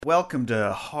Welcome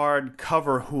to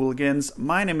Hardcover Hooligans.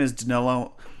 My name is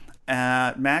Danilo.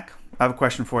 Mac, I have a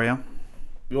question for you.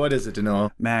 What is it,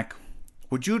 Danilo? Mac,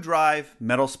 would you drive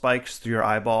metal spikes through your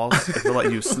eyeballs if they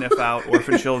let you sniff out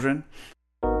orphan children?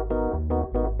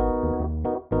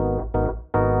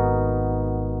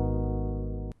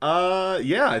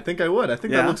 Yeah, I think I would. I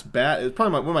think that looks bad. It's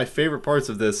probably one of my favorite parts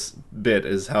of this bit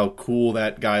is how cool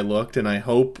that guy looked, and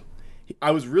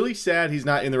I was really sad he's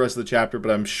not in the rest of the chapter,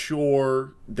 but I'm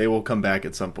sure they will come back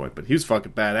at some point. But he was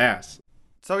fucking badass.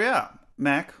 So yeah,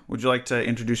 Mac, would you like to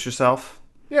introduce yourself?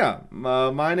 Yeah,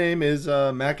 my name is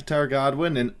McIntyre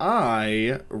Godwin, and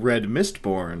I read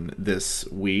Mistborn this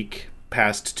week,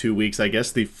 past 2 weeks, I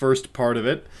guess, the first part of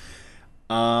it.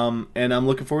 And I'm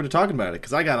looking forward to talking about it,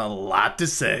 because I got a lot to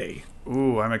say.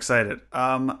 Ooh, I'm excited.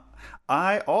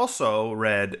 I also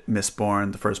read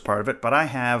Mistborn, the first part of it, but I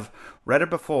have read it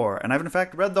before, and I've in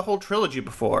fact read the whole trilogy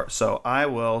before, so I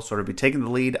will sort of be taking the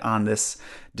lead on this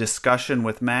discussion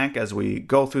with Mac as we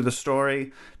go through the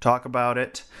story, talk about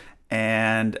it,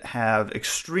 and have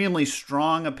extremely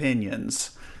strong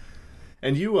opinions.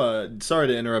 And you, sorry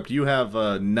to interrupt, you have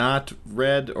not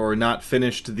read or not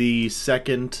finished the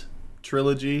second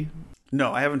trilogy?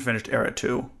 No, I haven't finished Era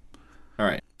 2. All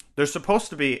right. There's supposed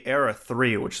to be Era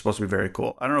 3, which is supposed to be very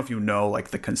cool. I don't know if you know, like,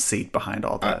 the conceit behind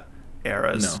all the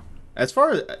eras. No. As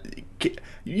far as...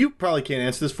 You probably can't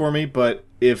answer this for me, but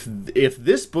if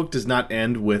this book does not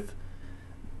end with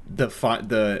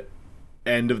the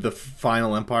end of the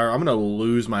final empire, I'm going to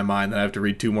lose my mind that I have to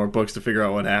read 2 more books to figure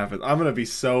out what happens. I'm going to be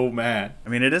so mad. I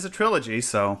mean, it is a trilogy,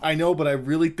 so... I know, but I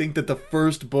really think that the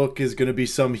first book is going to be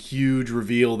some huge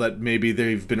reveal that maybe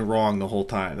they've been wrong the whole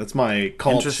time. That's my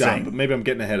call shot, but maybe I'm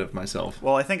getting ahead of myself.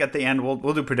 Well, I think at the end,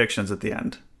 we'll do predictions at the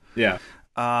end. Yeah.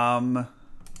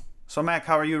 So, Mac,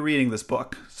 how are you reading this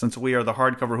book? Since we are the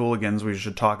hardcover hooligans, we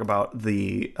should talk about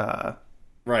the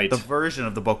version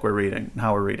of the book we're reading and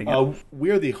how we're reading it. We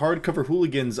are the hardcover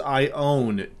hooligans. I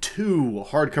own 2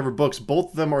 hardcover books. Both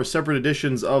of them are separate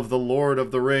editions of The Lord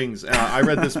of the Rings. I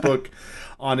read this book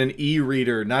on an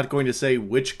e-reader. Not going to say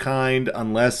which kind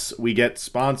unless we get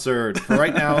sponsored. For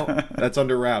right now, that's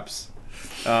under wraps.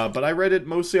 But I read it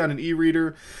mostly on an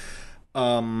e-reader.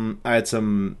 I had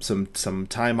some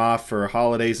time off for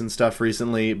holidays and stuff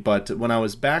recently, but when I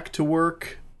was back to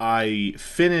work, I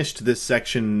finished this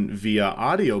section via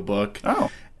audiobook. Oh.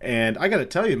 And I got to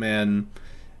tell you, man,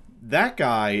 that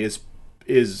guy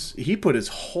he put his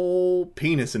whole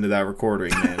penis into that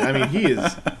recording, man. I mean,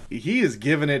 he is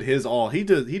giving it his all. He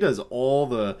does all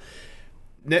the...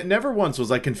 Never once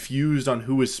was I confused on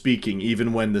who was speaking,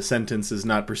 even when the sentence is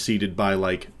not preceded by,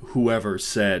 like, whoever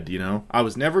said, you know? I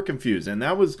was never confused. And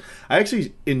I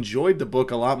actually enjoyed the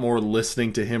book a lot more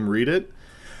listening to him read it.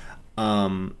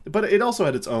 But it also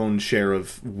had its own share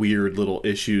of weird little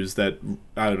issues that,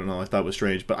 I don't know, I thought was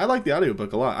strange. But I like the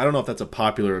audiobook a lot. I don't know if that's a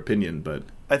popular opinion, but...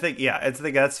 I think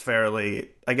that's fairly...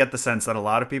 I get the sense that a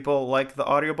lot of people like the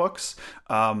audiobooks.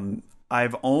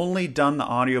 I've only done the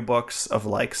audiobooks of,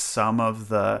 like, some of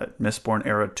the Mistborn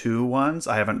Era 2 ones.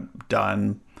 I haven't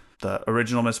done the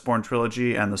original Mistborn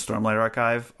trilogy and the Stormlight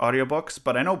Archive audiobooks,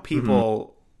 but I know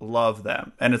people love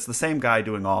them. And it's the same guy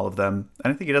doing all of them,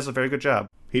 and I think he does a very good job.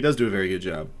 He does do a very good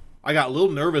job. I got a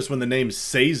little nervous when the name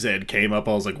Sazed came up.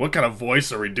 I was like, what kind of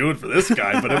voice are we doing for this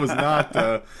guy? But it was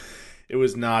not... It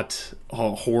was not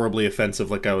horribly offensive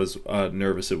like I was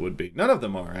nervous it would be. None of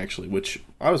them are, actually, which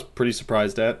I was pretty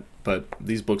surprised at. But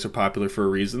these books are popular for a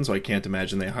reason, so I can't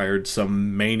imagine they hired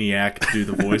some maniac to do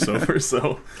the voiceover.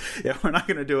 So, yeah, we're not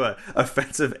going to do a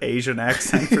offensive Asian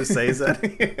accent for Sazed.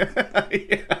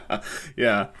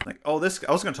 Yeah. Like, I was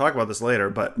going to talk about this later,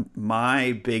 but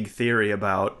my big theory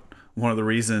about one of the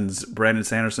reasons Brandon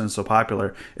Sanderson is so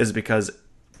popular is because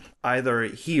either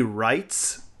he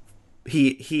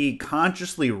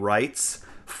consciously writes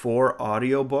for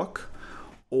audiobook,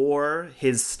 or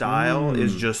his style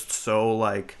is just so,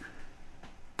 like,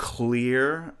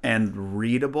 clear and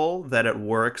readable that it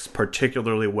works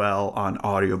particularly well on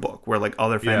audiobook, where, like,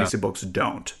 other fantasy books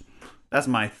don't. That's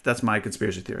my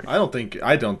conspiracy theory. I don't think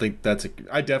I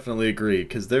definitely agree,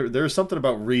 because there's something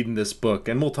about reading this book,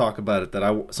 and we'll talk about it,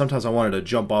 that sometimes I wanted to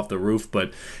jump off the roof,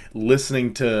 but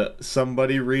listening to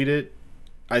somebody read it,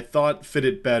 I thought fit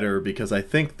it better, because I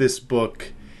think this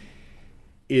book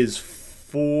is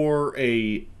for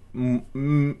a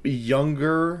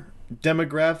younger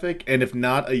demographic, and if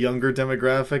not a younger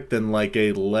demographic, then like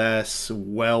a less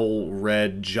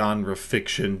well-read genre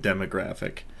fiction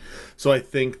demographic. So I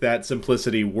think that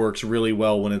simplicity works really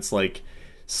well when it's like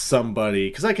somebody,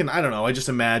 because I don't know, I just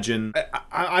imagine,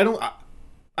 I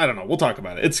don't know, we'll talk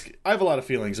about it. I have a lot of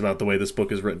feelings about the way this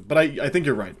book is written, but I think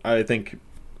you're right. I think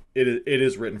it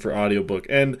is written for audiobook.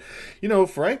 And,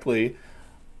 frankly,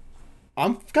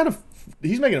 I'm kind of...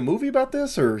 He's making a movie about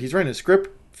this, or he's writing a script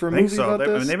for a I think movie so. about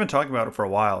this? They've been talking about it for a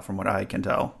while, from what I can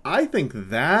tell. I think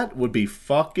that would be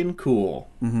fucking cool.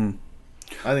 Mm-hmm.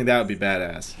 I think that would be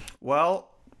badass. Well,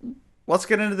 let's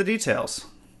get into the details.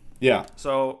 Yeah.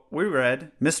 So we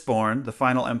read Mistborn, The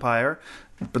Final Empire,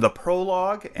 the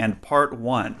prologue and part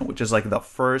 1, which is like the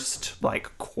first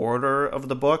quarter of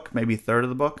the book, maybe third of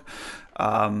the book.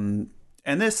 And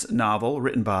this novel,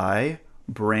 written by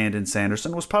Brandon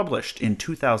Sanderson, was published in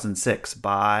 2006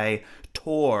 by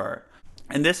Tor.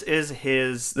 And this is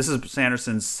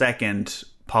Sanderson's second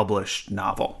published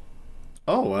novel.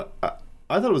 Oh,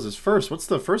 I thought it was his first. What's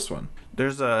the first one?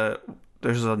 There's a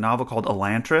novel called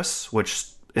Elantris, which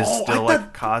is still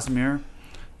Cosmere.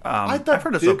 I've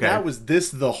heard it's okay. That was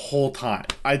this the whole time.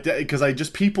 Because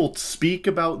people speak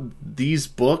about these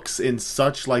books in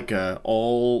such a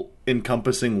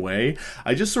all-encompassing way.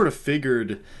 I just sort of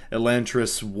figured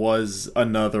Elantris was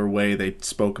another way they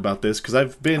spoke about this, because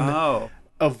I've been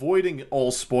avoiding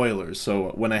all spoilers.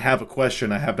 So when I have a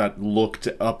question, I have not looked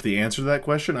up the answer to that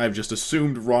question. I've just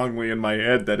assumed wrongly in my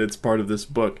head that it's part of this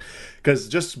book,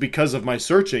 because of my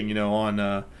searching,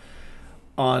 on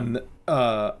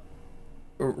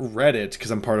Reddit, because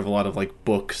I'm part of a lot of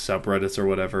book subreddits or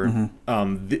whatever.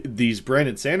 Mm-hmm. These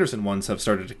Brandon Sanderson ones have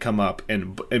started to come up,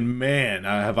 and man,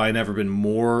 have I never been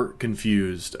more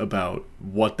confused about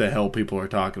what the hell people are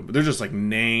talking about. They're just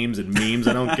names and memes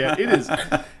I don't get. It is,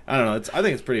 I don't know. I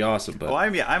think it's pretty awesome. But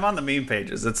I'm on the meme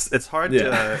pages. It's hard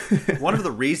to. One of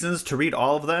the reasons to read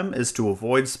all of them is to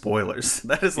avoid spoilers.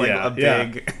 That is a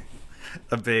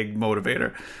big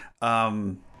motivator.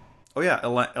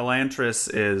 Elantris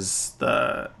is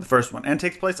the first one, and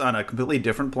takes place on a completely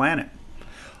different planet.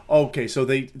 Okay, so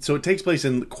it takes place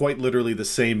in quite literally the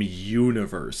same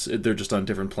universe. They're just on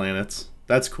different planets.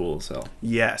 That's cool. So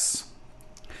yes,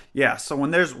 yeah. So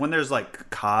when there's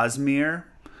Cosmere,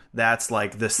 that's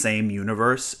the same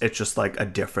universe. It's just a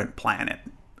different planet,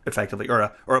 effectively,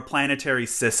 or a planetary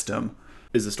system.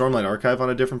 Is the Stormlight Archive on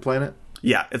a different planet?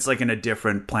 Yeah, it's in a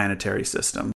different planetary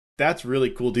system. That's really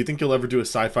cool. Do you think you'll ever do a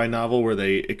sci-fi novel where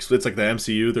it's like the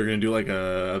MCU? They're going to do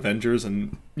Avengers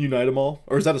and unite them all?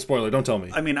 Or is that a spoiler? Don't tell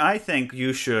me. I mean, I think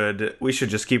we should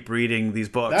just keep reading these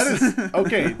books. That is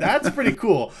okay. That's pretty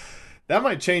cool. That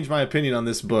might change my opinion on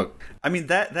this book. I mean,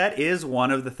 that is one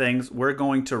of the things we're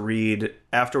going to read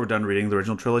after we're done reading the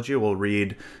original trilogy. We'll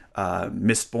read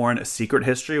Mistborn: A Secret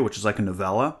History, which is a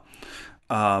novella,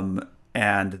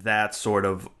 and that sort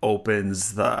of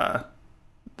opens the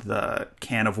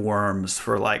can of worms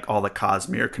for all the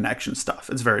Cosmere connection stuff.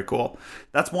 It's very cool.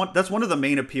 That's one of the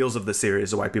main appeals of the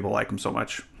series, why people like them so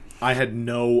much. I had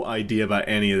no idea about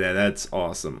any of that. That's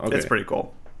awesome. Okay. It's pretty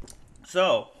cool.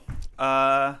 So,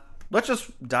 let's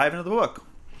just dive into the book.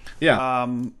 Yeah.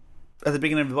 At the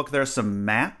beginning of the book, there are some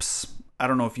maps. I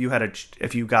don't know if you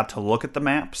got to look at the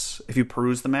maps, if you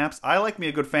peruse the maps. I like me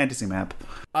a good fantasy map.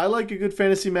 I like a good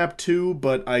fantasy map too,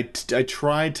 but I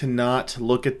try to not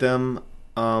look at them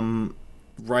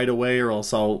right away, or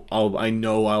else I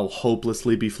know I'll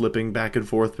hopelessly be flipping back and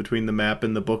forth between the map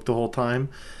and the book the whole time.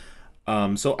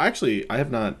 So actually, I have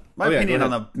not. My opinion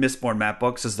on the Mistborn map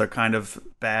books is they're kind of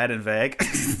bad and vague.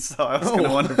 So I was going to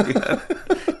wonder if you had,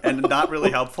 and not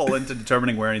really helpful into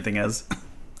determining where anything is.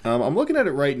 I'm looking at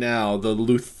it right now. The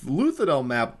Luthadel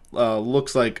map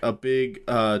looks like a big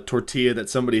tortilla that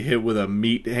somebody hit with a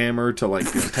meat hammer to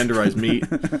tenderize meat.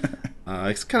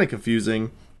 It's kind of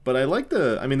confusing. But I like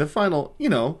the final,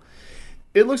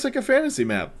 it looks like a fantasy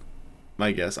map,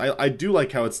 I guess. I do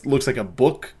like how it looks like a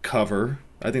book cover.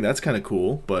 I think that's kind of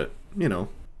cool, but,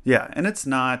 Yeah, and it's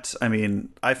not,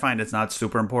 I find it's not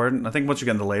super important. I think once you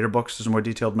get into the later books, there's more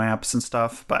detailed maps and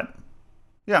stuff, but,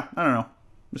 yeah, I don't know.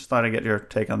 Just thought I'd get your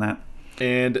take on that.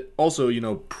 And also,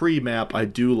 pre-map, I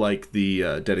do like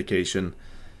the dedication.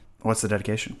 What's the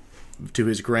dedication? To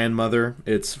his grandmother.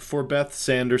 It's for Beth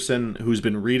Sanderson, who's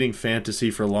been reading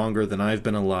fantasy for longer than I've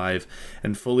been alive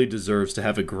and fully deserves to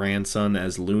have a grandson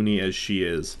as loony as she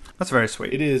is. That's very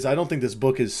sweet. It is. I don't think this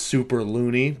book is super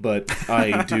loony, but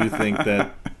I do think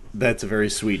that's a very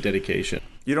sweet dedication.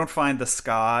 You don't find the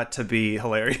ska to be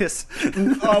hilarious?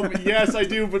 Yes, I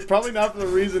do, but probably not for the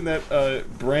reason that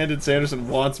Brandon Sanderson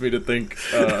wants me to think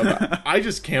about. I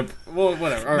just can't. Well,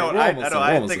 whatever. No, I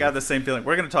think I have the same feeling.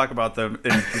 We're going to talk about them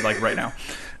right now.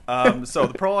 So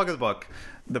the prologue of the book.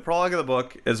 The prologue of the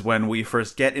book is when we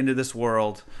first get into this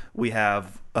world. We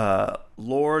have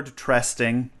Lord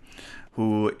Tresting,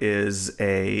 who is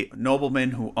a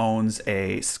nobleman who owns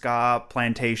a ska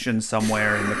plantation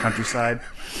somewhere in the countryside.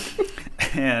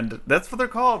 and that's what they're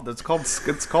called. It's called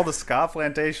a ska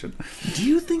plantation. Do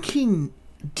you think he?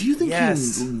 Do you think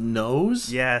Yes. he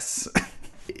knows? Yes.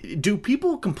 Do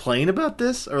people complain about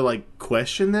this or like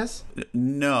question this?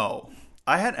 No.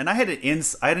 I had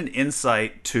an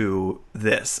insight to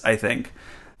this, I think.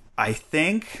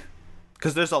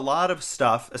 Because there's a lot of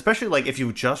stuff, especially like if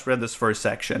you just read this first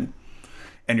section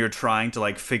and you're trying to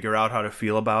like figure out how to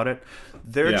feel about it,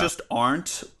 there just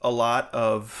aren't a lot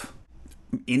of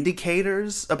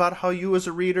indicators about how you as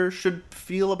a reader should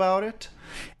feel about it.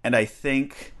 And I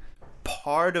think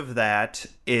part of that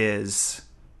is,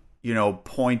 a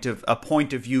point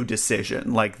of view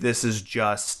decision. Like, this is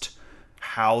just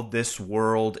how this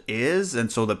world is,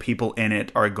 and so the people in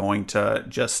it are going to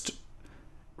just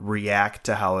react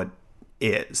to how it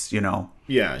is.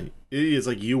 Yeah, it is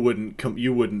like you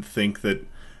wouldn't think that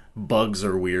bugs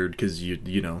are weird because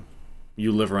you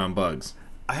live around bugs.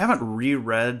 I haven't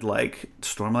reread like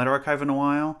Stormlight Archive in a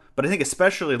while, but I think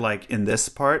especially like in this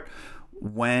part,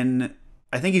 when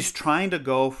I think he's trying to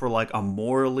go for like a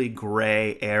morally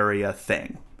gray area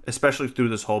thing, especially through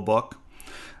this whole book.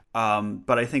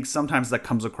 But I think sometimes that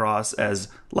comes across as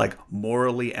like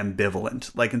morally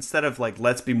ambivalent. Like, instead of like,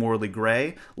 let's be morally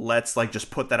gray, let's like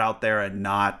just put that out there and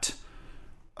not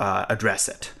address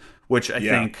it, which I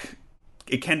think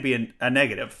it can be a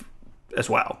negative as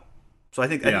well. So I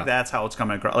think that's how it's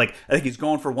coming across. Like, I think he's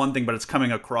going for one thing, but it's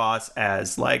coming across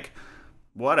as like,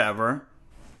 whatever.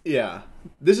 Yeah.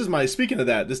 Speaking of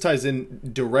that, this ties in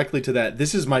directly to that.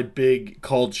 This is my big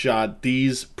called shot.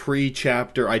 These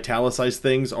pre-chapter italicized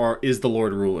things is the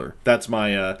Lord Ruler. That's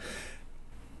my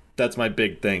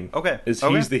big thing. Okay.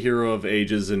 He's the hero of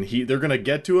ages, and they're gonna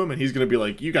get to him, and he's gonna be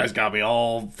like, "You guys got me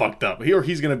all fucked up." Or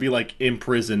he's gonna be like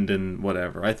imprisoned and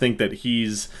whatever. I think that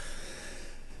he's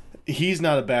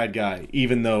not a bad guy,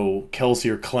 even though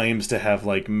Kelsier claims to have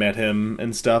like met him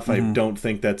and stuff. Mm-hmm. I don't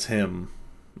think that's him,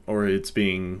 or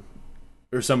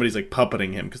somebody's like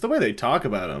puppeting him, because the way they talk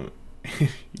about him, he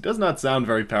does not sound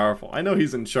very powerful. I know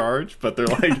he's in charge, but they're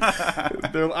like,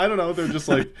 I don't know. They're just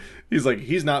like,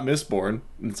 he's not Mistborn.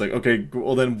 And it's like, okay,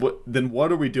 well then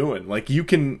what are we doing? Like, you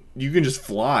can just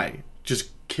fly,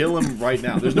 just kill him right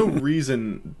now. There's no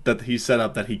reason that he's set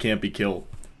up that he can't be killed.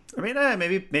 I mean,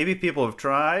 maybe people have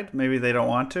tried. Maybe they don't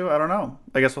want to. I don't know.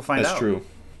 I guess we'll find out. That's true.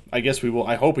 I guess we will.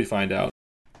 I hope we find out.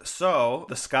 So,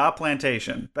 the Ska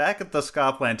Plantation. Back at the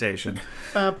Ska Plantation.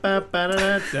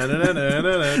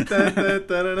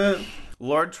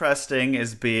 Lord Trusting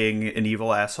is being an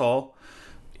evil asshole.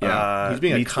 Yeah, he's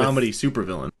being a comedy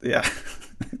supervillain. Yeah.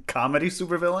 Comedy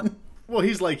supervillain? Well,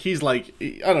 he's like,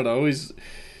 I don't know,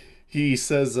 he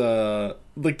says,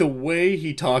 like, the way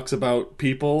he talks about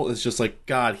people is just like,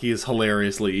 God, he is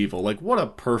hilariously evil. Like, what a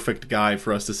perfect guy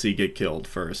for us to see get killed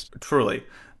first. Truly.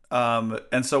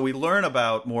 And so we learn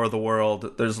about more of the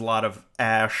world. There's a lot of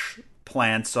ash.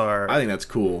 I think that's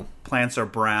cool. Plants are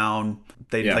brown.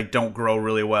 They like don't grow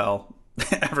really well.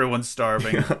 Everyone's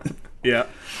starving. Yeah.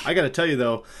 I got to tell you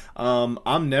though,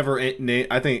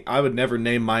 I think I would never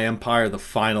name my empire the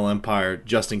Final Empire,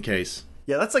 just in case.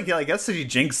 Yeah, that's like, I guess you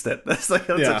jinxed it. That's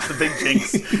the big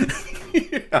jinx.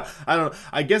 Yeah, I don't know.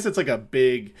 I guess it's like a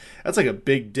big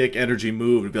dick energy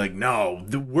move to be like, no,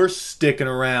 we're sticking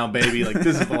around, baby. Like,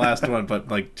 this is the last one. But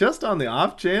like, just on the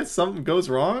off chance something goes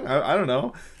wrong, I don't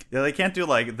know. Yeah, they can't do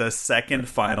like the second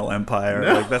Final Empire.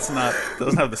 No. Like, doesn't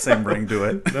have the same ring to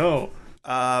it. No.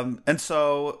 And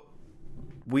so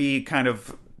we kind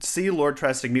of see Lord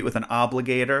Trusting meet with an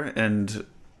obligator, and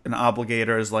an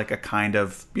obligator is like a kind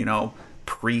of,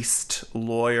 priest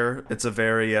lawyer. It's a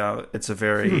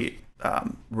very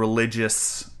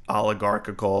religious,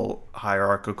 oligarchical,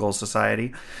 hierarchical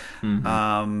society.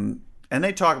 Mm-hmm. And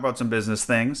they talk about some business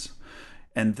things.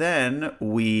 And then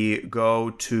we go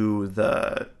to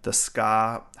the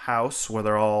ska house where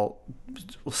they're all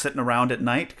sitting around at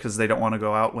night because they don't want to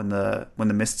go out when the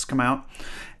mists come out.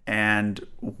 And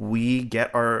we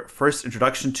get our first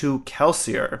introduction to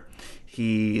Kelsier.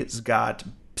 He's got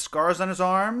scars on his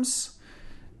arms.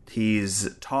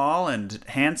 He's tall and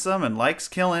handsome and likes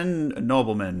killing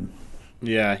noblemen.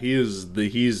 Yeah,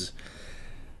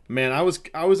 man, I was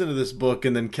into this book,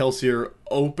 and then Kelsier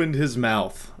opened his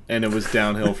mouth, and it was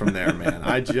downhill from there, man.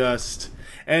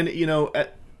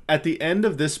 At the end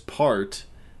of this part,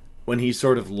 when he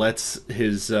sort of lets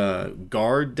his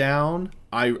guard down,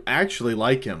 I actually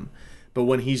like him. But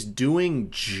when he's doing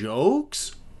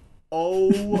jokes,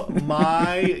 oh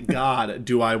my God,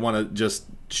 do I want to just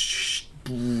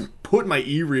put my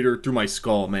e-reader through my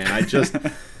skull, man.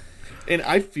 And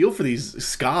I feel for these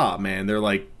ska, man. They're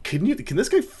like can this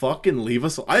guy fucking leave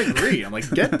us? I agree. I'm like,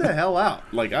 get the hell out.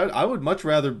 Like, I would much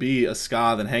rather be a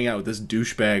ska than hang out with this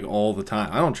douchebag all the time.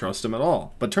 I don't trust him at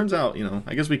all. But turns out,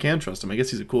 I guess we can trust him. I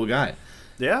guess he's a cool guy.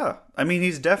 Yeah. I mean,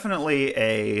 he's definitely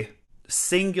a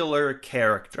singular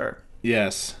character.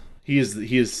 Yes. He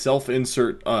is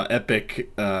self-insert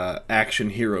epic action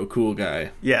hero cool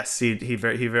guy. Yes, he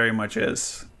very much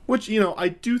is. Which, I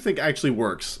do think actually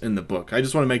works in the book. I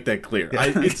just want to make that clear.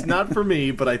 It's not for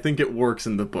me, but I think it works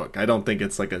in the book. I don't think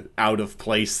it's like an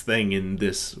out-of-place thing in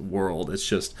this world. It's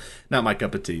just not my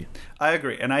cup of tea. I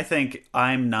agree. And I think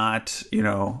I'm not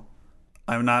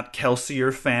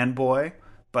Kelsier fanboy,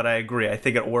 but I agree. I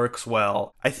think it works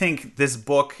well. I think this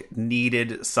book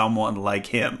needed someone like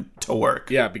him to work.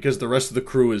 Yeah, because the rest of the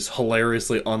crew is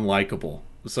hilariously unlikable.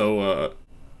 So,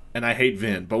 and I hate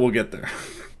Vin, but we'll get there.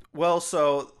 Well,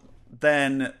 so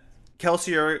then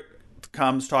Kelsier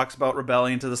comes, talks about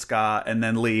rebellion to the ska, and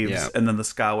then leaves, and then the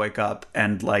ska wake up,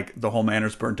 and like the whole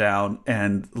manor's burnt down,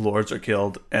 and lords are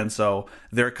killed, and so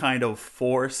they're kind of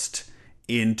forced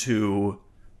into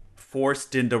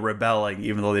rebelling,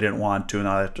 even though they didn't want to, in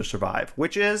order to survive,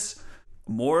 which is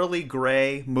a morally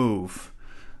gray move.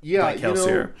 Yeah, by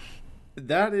Kelsier.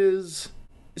 That is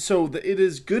so. It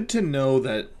is good to know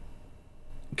that.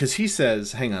 Because he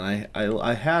says, hang on,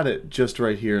 I had it just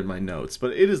right here in my notes,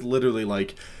 but it is literally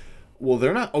like, well,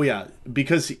 they're not, oh yeah,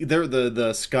 because they're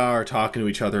the ska are talking to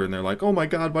each other, and they're like, oh my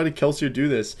god, why did Kelsier do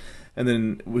this? And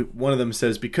then one of them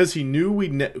says, because he knew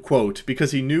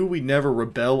because he knew we'd never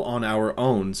rebel on our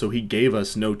own, so he gave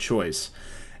us no choice,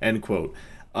 end quote.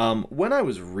 When I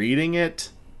was reading it,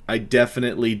 I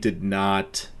definitely did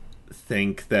not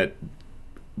think that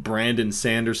Brandon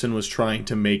Sanderson was trying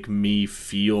to make me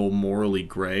feel morally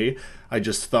gray. I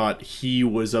just thought he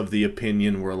was of the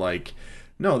opinion where, like,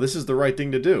 no, this is the right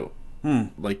thing to do.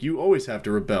 Like, you always have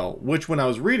to rebel. Which, when I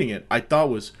was reading it, I thought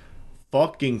was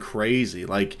fucking crazy.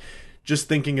 Like, just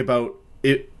thinking about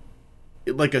it,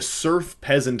 like a serf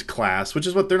peasant class, which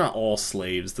is what they're not all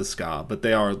slaves, the ska, but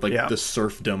they are like the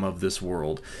serfdom of this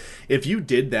world. If you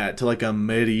did that to like a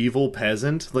medieval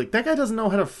peasant, like that guy doesn't know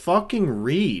how to fucking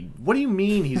read. What do you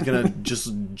mean he's gonna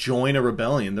just join a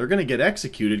rebellion? They're gonna get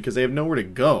executed because they have nowhere to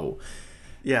go.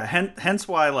 Yeah, hence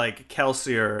why like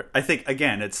Kelsier, I think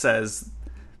again it says,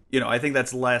 I think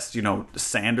that's less,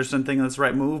 Sanderson thing that's the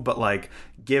right move, but like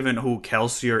given who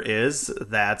Kelsier is,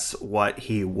 that's what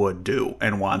he would do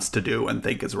and wants to do and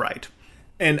think is right.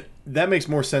 And that makes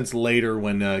more sense later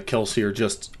when Kelsier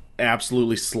just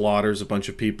absolutely slaughters a bunch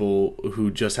of people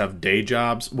who just have day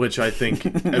jobs, which I think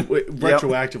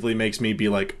retroactively makes me be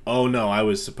like, oh no, I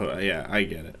was supposed. Yeah, I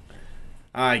get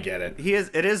it.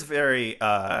 It is very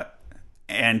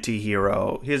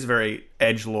anti-hero. He is very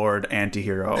edgelord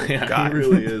anti-hero guy. He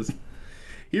really is.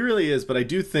 He really is, but I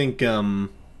do think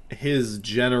his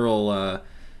general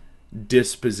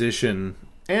disposition,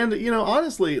 and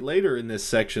honestly, later in this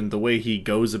section, the way he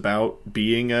goes about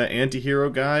being an anti-hero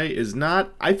guy is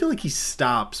not. I feel like he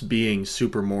stops being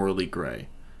super morally gray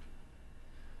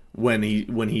when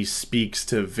he speaks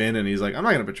to Vin, and he's like, "I'm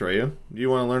not gonna betray you. Do you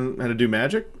want to learn how to do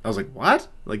magic?" I was like, "What?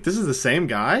 Like this is the same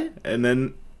guy?" And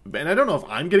I don't know if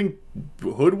I'm getting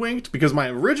hoodwinked, because my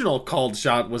original called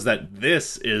shot was that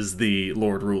this is the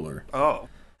Lord Ruler. Oh.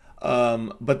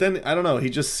 But then, I don't know,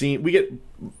 we get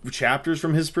chapters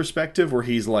from his perspective where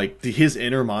he's like, his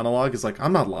inner monologue is like,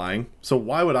 I'm not lying, so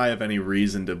why would I have any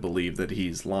reason to believe that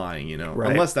he's lying, Right.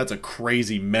 Unless that's a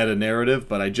crazy meta-narrative,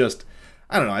 but I don't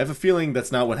know, I have a feeling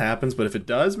that's not what happens, but if it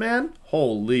does, man,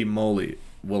 holy moly,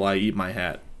 will I eat my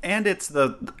hat. And it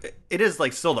is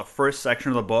like still the first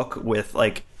section of the book with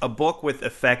like a book with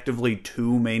effectively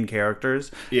two main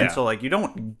characters. Yeah. And so like you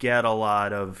don't get a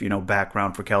lot of,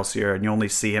 background for Kelsier, and you only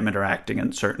see him interacting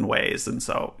in certain ways. And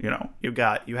so, you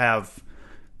have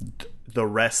the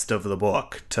rest of the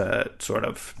book to sort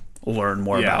of learn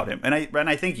more about him. And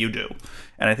I think you do.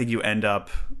 And I think you end up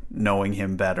knowing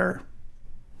him better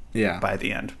by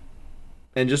the end.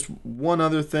 And just one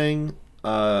other thing,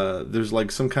 there's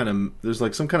some kind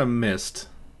of mist.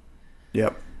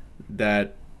 Yep.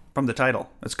 That from the title.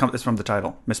 It's from the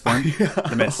title. Mistborn.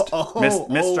 The mist.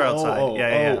 Mists are outside.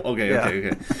 Yeah.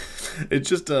 Okay. It's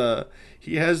just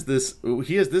he has this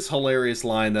hilarious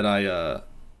line that I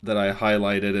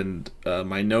highlighted, and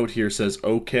my note here says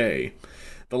okay.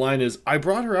 The line is, I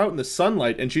brought her out in the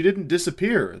sunlight and she didn't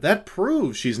disappear. That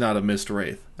proves she's not a mist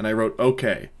wraith. And I wrote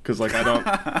okay, because like I don't.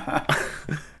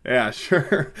 Yeah,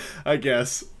 sure. I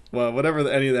guess. Well, whatever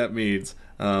any of that means.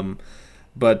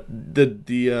 But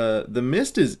the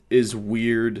mist is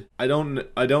weird. I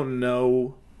don't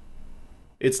know.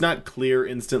 It's not clear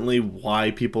instantly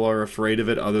why people are afraid of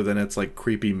it, other than it's like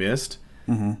creepy mist.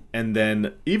 And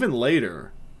then even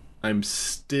later, I'm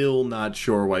still not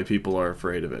sure why people are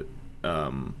afraid of it.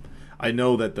 I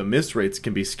know that the miss rates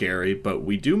can be scary, but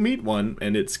we do meet one,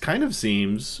 and it kind of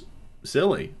seems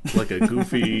silly, like a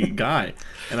goofy guy,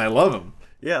 and I love him.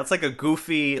 Yeah, it's like a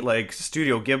goofy, like,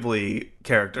 Studio Ghibli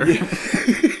character.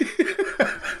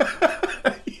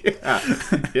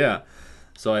 Yeah.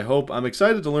 So I'm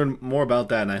excited to learn more about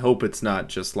that, and I hope it's not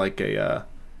just like I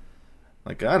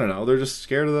don't know, they're just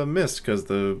scared of the mist because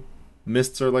the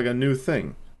mists are like a new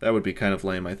thing. That would be kind of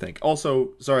lame, I think.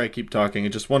 Also, sorry I keep talking,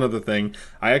 and just one other thing.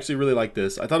 I actually really like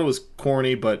this. I thought it was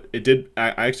corny, but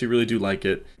I actually really do like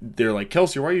it. They're like,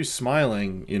 Kelsey, why are you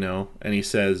smiling, And he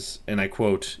says, and I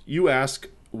quote, "You ask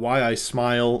why I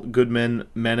smile, good men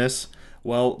menace.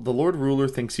 Well, the Lord Ruler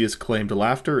thinks he has claimed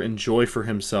laughter and joy for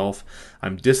himself.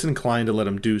 I'm disinclined to let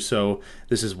him do so.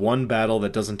 This is one battle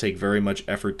that doesn't take very much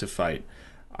effort to fight."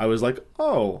 I was like,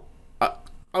 oh,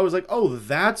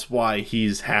 that's why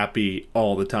he's happy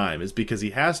all the time, is because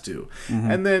he has to.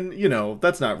 And then,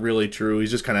 that's not really true.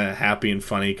 He's just kind of happy and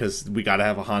funny because we got to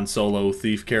have a Han Solo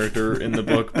thief character in the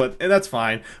book, and that's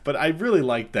fine. But I really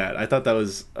liked that. I thought that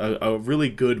was a really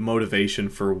good motivation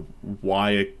for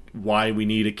why we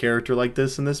need a character like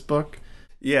this in this book.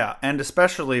 Yeah, and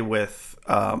especially with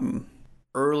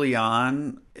early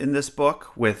on in this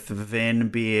book, with Vin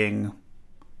being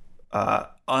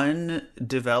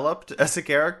undeveloped as a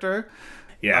character.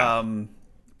 Yeah.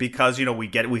 Because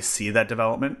we see that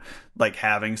development, like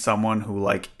having someone who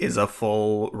like is a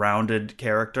full rounded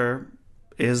character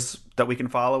is that we can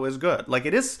follow is good. Like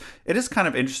it is kind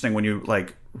of interesting when you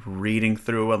like reading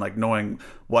through and like knowing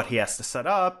what he has to set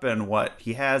up and what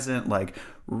he hasn't. Like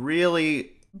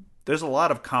really, there's a lot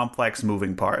of complex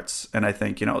moving parts, and I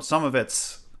think some of I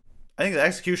think the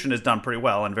execution is done pretty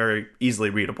well and very easily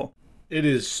readable. It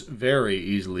is very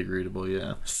easily readable,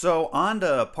 yeah. So on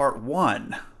to part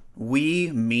 1.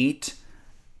 We meet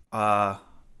our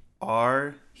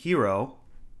hero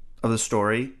of the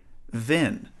story,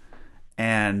 Vin.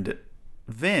 And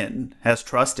Vin has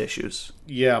trust issues.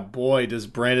 Yeah, boy, does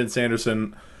Brandon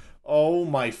Sanderson... Oh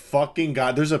my fucking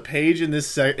god! There's a page in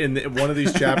this in one of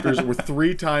these chapters where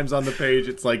 3 times on the page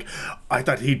it's like, I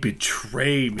thought he'd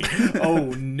betray me. Oh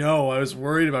no, I was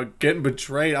worried about getting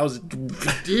betrayed. I was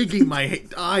digging my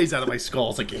eyes out of my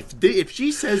skull. It's like if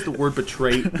she says the word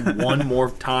betray one more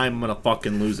time, I'm gonna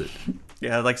fucking lose it.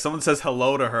 Yeah, like someone says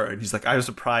hello to her, and he's like, I was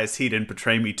surprised he didn't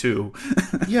betray me too.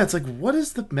 Yeah, it's like, what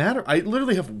is the matter? I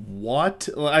literally have what?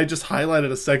 I just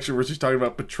highlighted a section where she's talking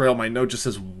about betrayal. My note just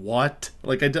says what?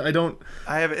 Like, I don't...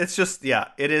 it's just, yeah,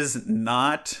 it is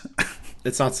not...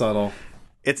 It's not subtle.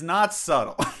 It's not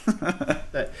subtle.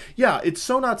 Yeah, it's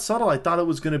so not subtle. I thought it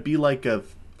was going to be like a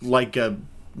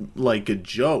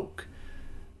joke.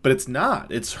 But it's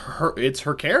not. It's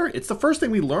her character. It's the first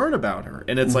thing we learn about her.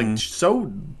 And it's like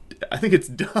so... I think it's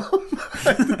dumb.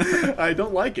 I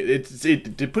don't like it.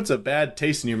 It puts a bad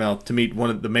taste in your mouth to meet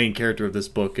one of the main character of this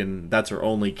book, and that's her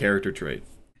only character trait.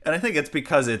 And I think it's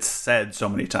because it's said so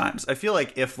many times. I feel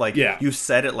like if you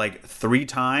said it like 3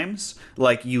 times,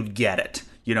 like you'd get it.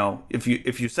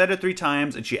 If you said it 3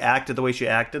 times and she acted the way she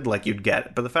acted, like you'd get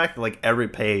it. But the fact that like every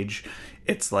page,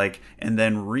 it's like, and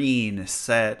then Reen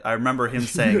said, I remember him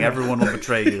saying, everyone will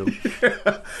betray you.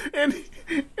 Yeah.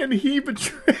 And he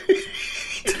betrayed.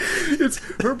 It's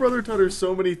her brother taught her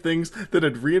so many things that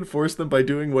had reinforced them by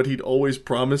doing what he'd always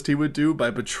promised he would do,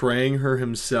 by betraying her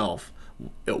himself.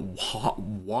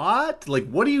 What? Like,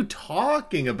 what are you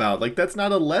talking about? Like, that's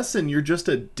not a lesson. You're just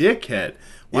a dickhead.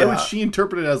 Why would she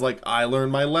interpret it as like, I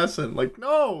learned my lesson? Like,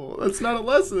 no, that's not a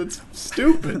lesson. It's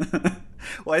stupid.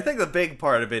 Well, I think the big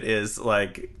part of it is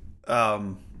like,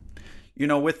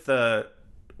 with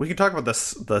we can talk about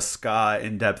the ska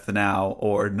in depth now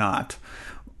or not.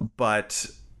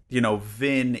 But,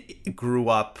 Vin grew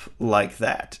up like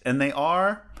that. And they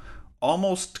are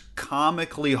almost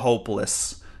comically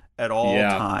hopeless at all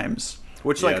times.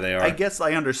 Which, they are. I guess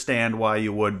I understand why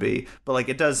you would be. But, like,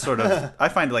 it does sort of... I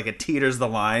find, like, it teeters the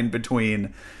line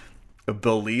between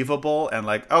believable and,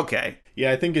 like, okay.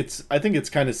 Yeah, I think it's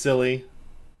kind of silly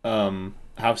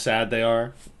how sad they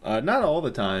are. Not all the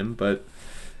time, but,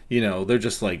 they're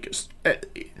just, like...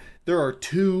 There are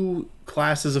 2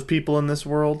 classes of people in this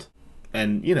world,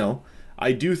 and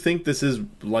I do think this is,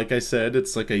 like I said,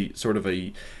 it's like a sort of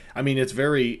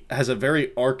has a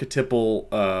very archetypal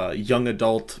young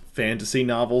adult fantasy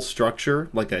novel structure.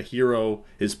 Like a hero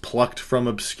is plucked from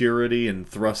obscurity and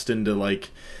thrust into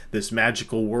like this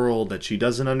magical world that she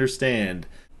doesn't understand,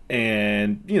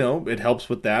 And, you know, it helps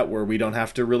with that where we don't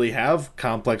have to really have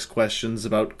complex questions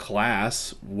about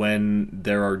class when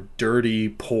there are dirty,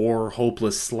 poor,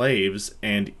 hopeless slaves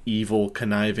and evil,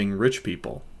 conniving rich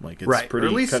people. Like, it's right. pretty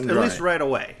Or at least, cut and at dry. least right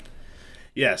away.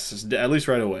 Yes, at least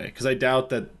right away. Because I doubt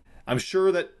that... I'm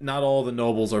sure that not all the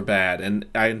nobles are bad. And,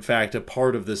 in fact, a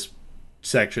part of this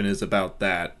section is about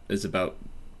that. Is about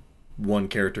one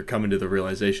character coming to the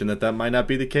realization that that might not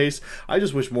be the case. I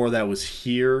just wish more of that was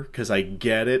here, because I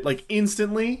get it. Like,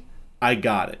 instantly, I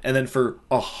got it. And then for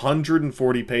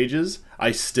 140 pages,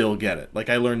 I still get it. Like,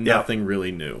 I learned nothing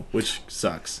really new, which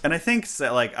sucks. And I think,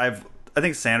 like, I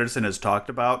think Sanderson has talked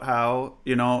about how,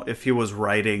 you know, if he was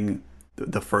writing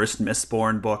the first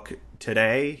Mistborn book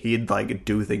today, he'd like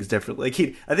do things differently.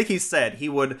 Like I think he said he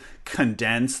would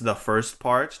condense the first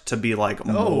part to be like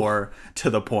more to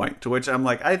the point. To which I'm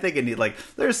like, I think it need like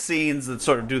there's scenes that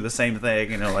sort of do the same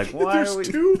thing, and you're like, why There's are we?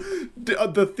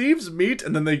 the thieves meet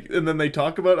and then they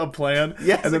talk about a plan.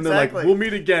 Yes, and then exactly. they're like, we'll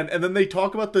meet again, and then they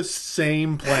talk about the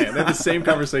same plan. They have the same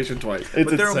conversation twice. It's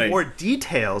But there insane. are more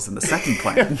details in the second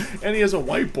plan. And he has a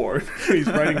whiteboard. He's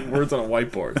writing words on a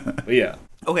whiteboard. But yeah.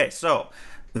 Okay, so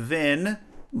Vin,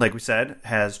 like we said,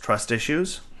 has trust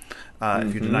issues.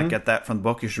 If you did not get that from the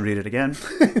book, you should read it again.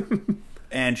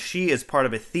 And she is part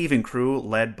of a thieving crew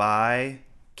led by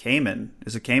Cayman.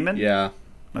 Is it Cayman? Yeah.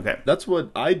 Okay. That's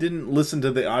what... I didn't listen to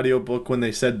the audiobook when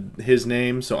they said his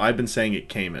name, so I've been saying it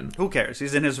Cayman. Who cares?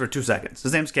 He's in his for 2 seconds.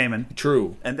 His name's Cayman.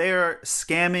 True. And they are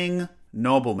scamming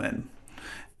noblemen.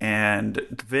 And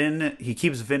Vin, he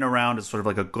keeps Vin around as sort of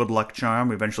like a good luck charm.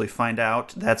 We eventually find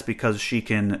out that's because she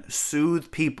can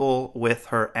soothe people with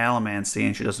her allomancy,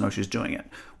 and she doesn't know she's doing it.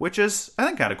 Which is, I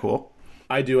think, kind of cool.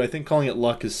 I do. I think calling it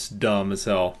luck is dumb as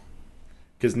hell.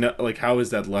 Because, like, how is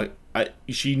that luck?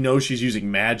 She knows she's using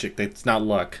magic. That's not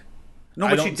luck. No,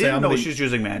 but she didn't know she's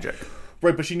using magic.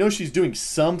 Right, but she knows she's doing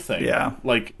something. Yeah.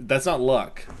 Like, that's not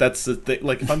luck. That's the thing.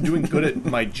 Like, if I'm doing good at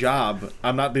my job,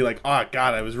 I'm not be like, oh,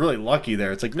 God, I was really lucky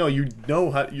there. It's like, no, you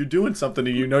know how you're doing something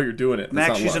and you know you're doing it. That's Max,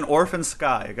 not she's luck. an orphan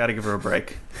Sky. I gotta give her a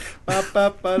break.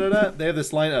 Ba-ba-ba-da-da. They have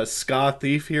this line, a ska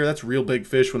thief here. That's Real Big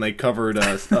Fish when they covered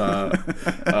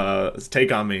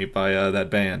Take On Me by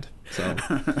that band. So,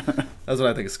 that's what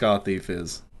I think a ska thief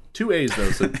is. 2 A's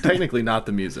though, so technically not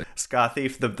the music. Ska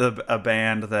Thief, a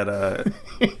band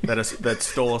that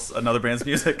stole another band's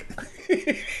music.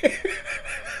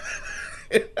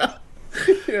 Yeah.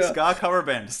 Ska cover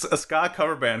band, a ska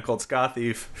cover band called Ska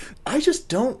Thief. I just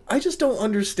don't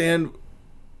understand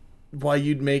why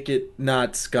you'd make it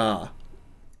not ska.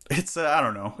 It's I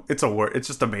don't know. It's a word. It's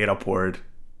just a made up word.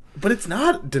 But it's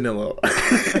not, Danilo.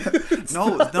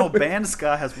 No, band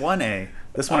ska has 1 A.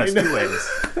 This one has 2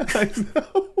 A's.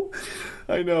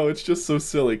 I know. It's just so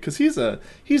silly because he's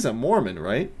a Mormon,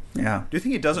 right? Yeah. Do you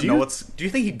think he doesn't know what's? Do you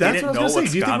think he That's didn't what I was know gonna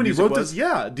what say. Do you think ska when he music wrote was? this?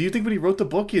 Yeah. Do you think when he wrote the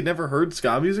book, he had never heard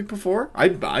ska music before?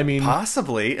 I mean,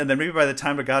 Possibly, and then maybe by the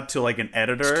time it got to like an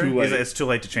editor, it's too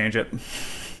late to change it.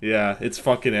 Yeah, it's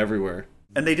fucking everywhere.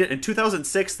 And they did in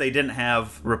 2006. They didn't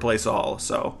have replace all,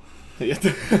 so. Yeah,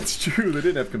 that's true. They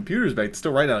didn't have computers back. They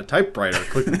still write on a typewriter,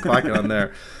 click and clack it on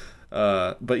there.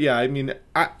 But yeah, I mean,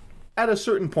 at a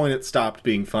certain point, it stopped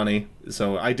being funny.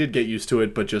 So I did get used to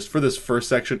it, but just for this first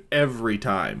section, every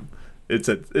time it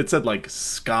said like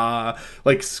ska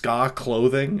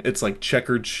clothing. It's like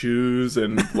checkered shoes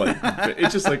and like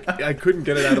it's just like I couldn't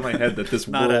get it out of my head that this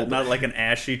world Not like an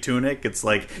ashy tunic. It's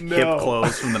like hip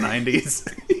clothes from the 90s.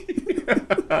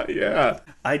 Yeah.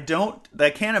 I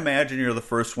can't imagine you're the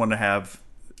first one to have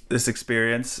this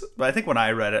experience. But I think when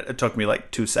I read it, it took me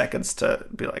like 2 seconds to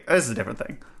be like, oh, this is a different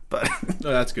thing. But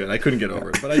No, that's good. I couldn't get over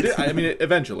it. But I did. I mean,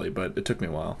 eventually, but it took me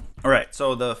a while. all right,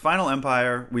 so the final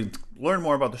empire, we learn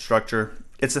more about the structure.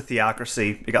 It's a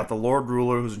theocracy. You got the Lord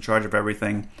Ruler, who's in charge of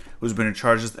everything, who's been in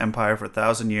charge of the empire for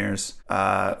 1,000 years,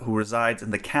 who resides in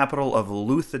the capital of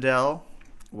Luthadel,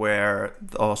 where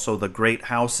also the great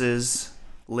houses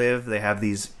live. They have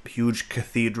these huge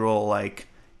cathedral-like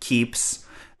keeps.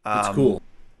 It's cool.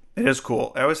 It is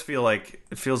cool. I always feel like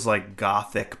it feels like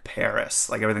Gothic Paris.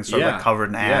 Like everything's sort of Yeah. like covered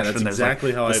in ash, Yeah, that's and there's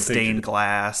exactly like how the I pictured stained it.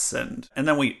 glass, and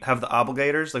then we have the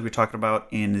obligators, like we talked about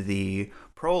in the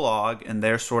prologue, and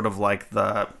they're sort of like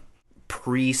the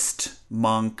priest,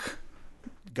 monk,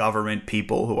 government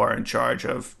people who are in charge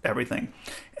of everything.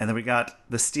 And then we got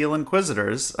the Steel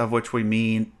Inquisitors, of which we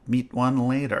meet one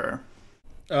later.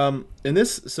 In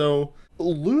this, so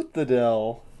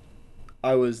Luthadel,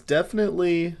 I was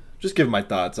definitely just giving my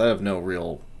thoughts. I have no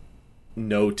real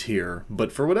note here,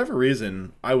 but for whatever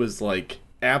reason, I was like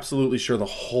absolutely sure the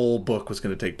whole book was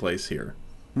going to take place here.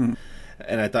 And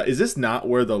I thought, is this not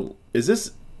where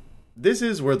this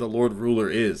is where the Lord Ruler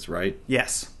is, right?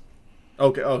 Yes.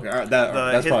 Okay, okay,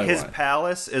 that's probably His why.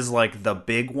 palace is like the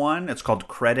big one. It's called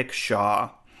Kreddick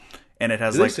Shaw, and it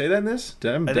has Did they like say that in this? I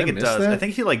Did I think it miss does. that? I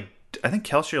think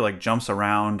Kelsier like jumps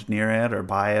around near it or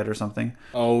by it or something.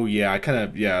 Oh yeah, I kind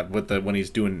of with the when he's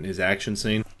doing his action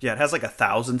scene. Yeah, it has like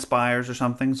 1,000 spires or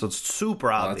something, so it's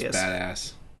super Oh, that's obvious.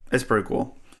 badass. It's pretty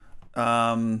cool.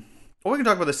 Well, we can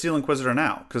talk about the Steel Inquisitor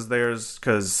now, because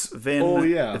Oh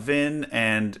yeah, Vin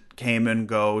and Cayman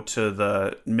go to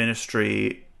the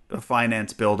Ministry of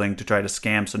Finance building to try to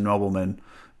scam some noblemen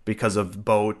because of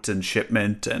boat and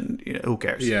shipment, and who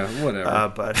cares? yeah,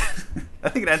 whatever. But I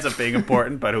think it ends up being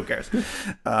important, but who cares?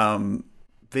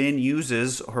 Vin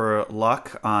uses her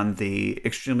luck on the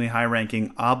extremely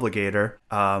high-ranking obligator,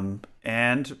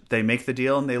 and they make the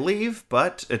deal and they leave,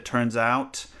 but it turns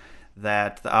out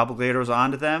that the obligator is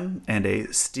onto them, and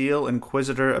a Steel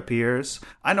Inquisitor appears.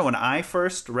 I know when I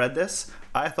first read this,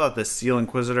 I thought the Steel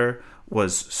Inquisitor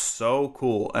was so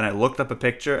cool, and I looked up a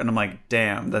picture, and I'm like,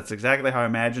 damn, that's exactly how I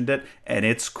imagined it, and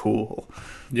it's cool.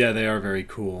 Yeah, they are very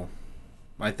cool.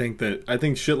 I think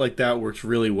shit like that works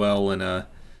really well, and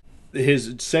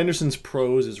Sanderson's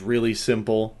prose is really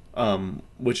simple,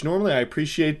 which normally I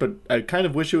appreciate, but I kind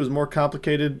of wish it was more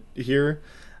complicated here.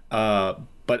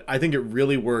 But I think it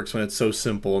really works when it's so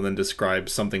simple and then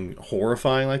describes something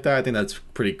horrifying like that. I think that's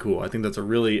pretty cool. I think that's a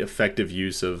really effective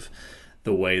use of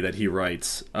the way that he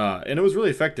writes. And it was really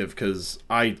effective because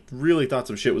I really thought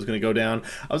some shit was going to go down.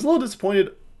 I was a little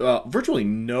disappointed. Virtually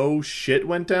no shit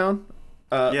went down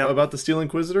about the Steel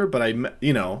Inquisitor, but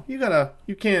we gotta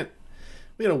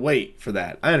wait for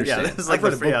that. I understand. Yeah, this is like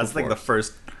it's like the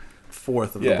first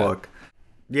fourth of the book.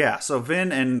 Yeah, so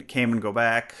Vin and Cayman go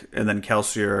back, and then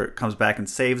Kelsier comes back and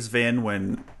saves Vin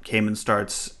when Cayman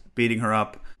starts beating her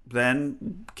up.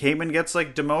 Then Cayman gets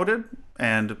like demoted,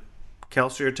 and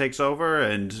Kelsier takes over,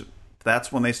 and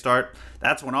that's when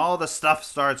all the stuff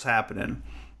starts happening.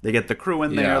 They get the crew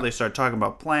in there, they start talking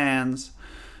about plans.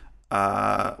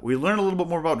 We learn a little bit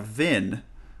more about Vin,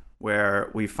 where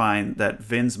we find that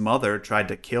Vin's mother tried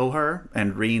to kill her,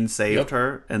 and Reen saved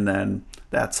her, and then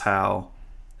that's how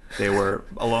they were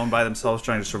alone by themselves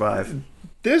trying to survive.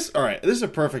 This is a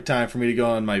perfect time for me to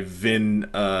go on my Vin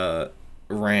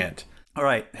rant. All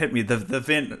right, hit me. The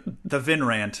Vin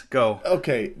rant. Go.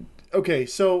 Okay.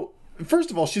 So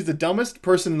first of all, she's the dumbest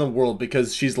person in the world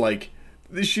because she's like,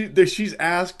 she's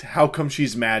asked how come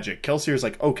she's magic. Kelsier's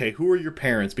like, okay, who are your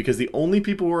parents? Because the only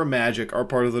people who are magic are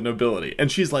part of the nobility. And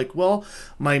she's like, well,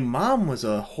 my mom was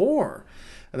a whore.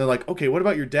 And they're like, okay, what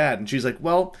about your dad? And she's like,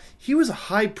 well, he was a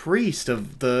high priest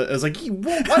of the... I was like,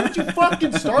 why would you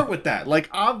fucking start with that? Like,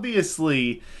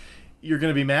 obviously, you're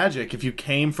going to be magic if you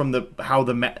came from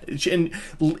and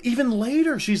even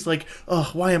later, she's like,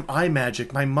 why am I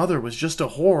magic? My mother was just a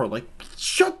whore. Like,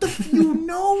 shut the... You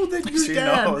know that your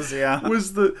dad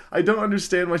was the... I don't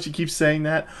understand why she keeps saying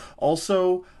that.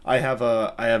 Also, I have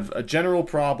a general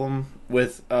problem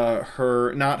with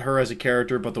her, not her as a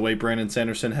character, but the way Brandon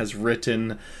Sanderson has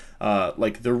written,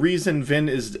 like the reason Vin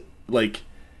is like,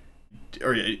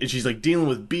 or she's like dealing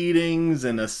with beatings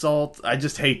and assault. I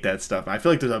just hate that stuff. I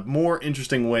feel like there's a more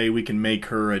interesting way we can make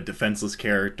her a defenseless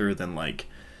character than like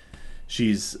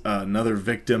she's another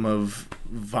victim of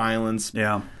violence.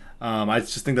 Yeah. I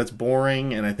just think that's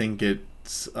boring, and I think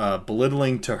it's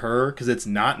belittling to her because it's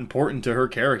not important to her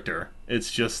character.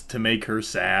 It's just to make her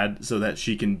sad so that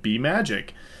she can be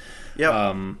magic.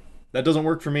 Yeah. That doesn't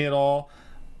work for me at all.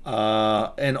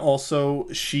 And also,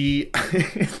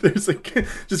 there's like,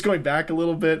 just going back a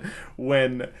little bit,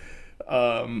 when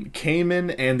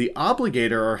Cayman and the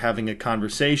Obligator are having a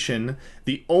conversation,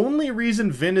 the only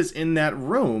reason Vin is in that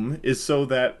room is so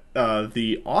that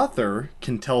the author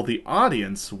can tell the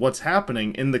audience what's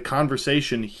happening in the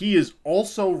conversation he is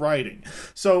also writing.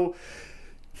 So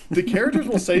the characters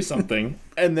will say something,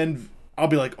 and then I'll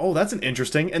be like, oh, that's an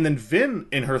interesting. And then Vin,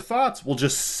 in her thoughts, will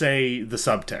just say the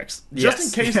subtext.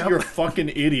 Just in case you're a fucking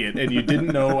idiot and you didn't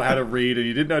know how to read and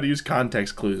you didn't know how to use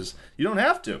context clues. You don't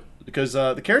have to, because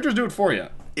the characters do it for you.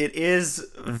 It is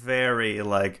very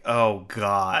like, oh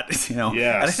God,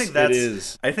 Yes, it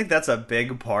is. I think that's a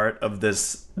big part of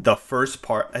this. The first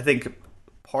part, I think,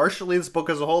 partially this book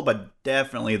as a whole, but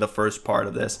definitely the first part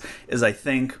of this is, I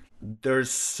think, there's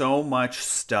so much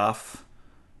stuff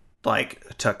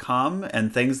like to come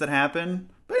and things that happen,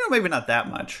 but maybe not that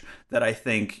much, that I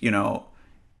think,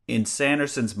 in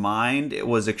Sanderson's mind it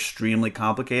was extremely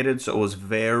complicated, so it was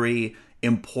very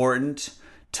important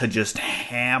to just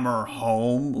hammer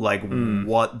home like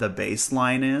what the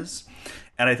baseline is.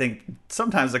 And I think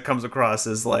sometimes it comes across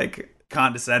as like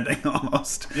condescending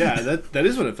almost. Yeah, that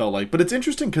is what it felt like. But it's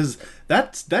interesting because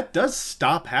that does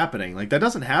stop happening. Like, that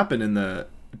doesn't happen in the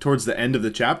towards the end of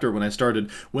the chapter when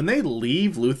they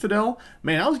leave Luthadel,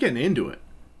 man, I was getting into it.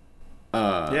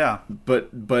 Yeah.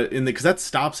 But because that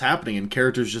stops happening and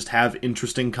characters just have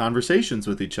interesting conversations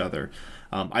with each other.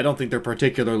 I don't think they're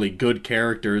particularly good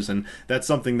characters, and that's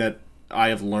something that I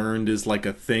have learned is like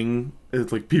a thing.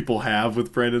 It's like people have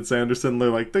with Brandon Sanderson. They're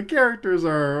like, the characters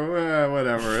are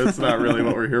whatever. It's not really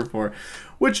what we're here for.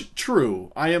 Which,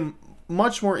 true. I am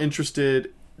much more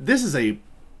interested. This is I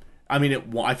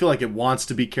feel like it wants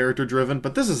to be character driven,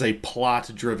 but this is a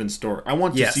plot driven story. I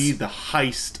want to see the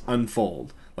heist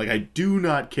unfold. Like, I do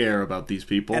not care about these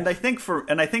people. And I think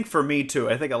for me too,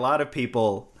 I think a lot of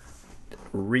people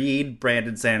read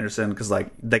Brandon Sanderson because like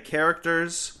the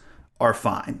characters are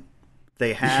fine.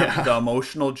 They have the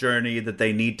emotional journey that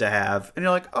they need to have, and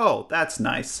you're like, oh, that's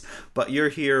nice. But you're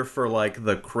here for like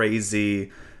the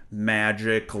crazy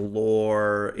magic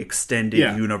lore, extended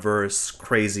universe,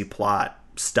 crazy plot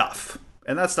stuff.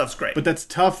 And that stuff's great. But that's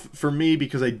tough for me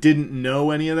because I didn't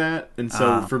know any of that. And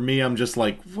so for me, I'm just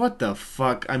like, what the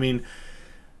fuck? I mean,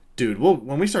 dude,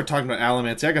 when we start talking about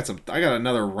Allomancy, I got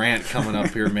another rant coming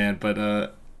up here, man. But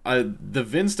the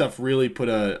Vin stuff really put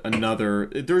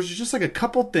there's just like a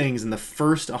couple things in the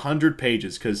first 100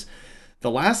 pages, because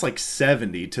the last like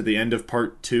 70 to the end of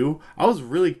part 2, I was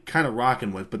really kind of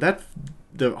rocking with. But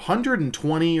the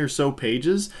 120 or so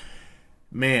pages,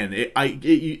 man,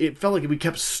 it felt like we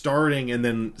kept starting and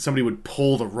then somebody would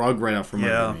pull the rug right out from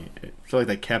under me. It felt like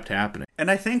that kept happening. And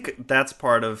I think that's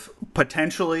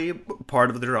potentially part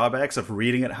of the drawbacks of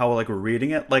reading it how like we're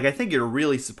reading it. Like, I think you're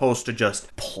really supposed to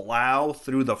just plow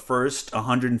through the first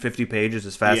 150 pages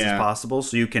as fast as possible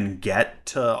so you can get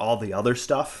to all the other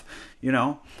stuff, you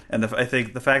know? And I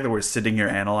think the fact that we're sitting here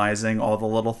analyzing all the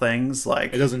little things,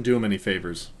 like... It doesn't do them any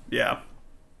favors. Yeah.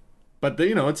 But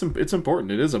it's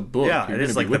important. It is a book. Yeah, it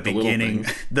is like the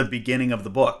beginning of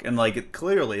the book, and like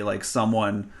clearly, like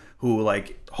someone who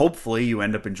like hopefully you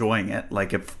end up enjoying it.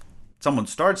 Like if someone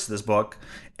starts this book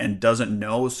and doesn't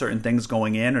know certain things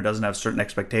going in or doesn't have certain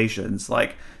expectations,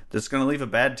 like that's going to leave a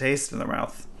bad taste in their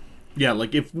mouth. Yeah,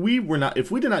 like if we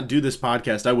did not do this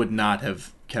podcast, I would not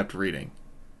have kept reading.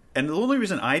 And the only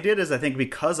reason I did is I think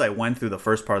because I went through the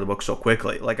first part of the book so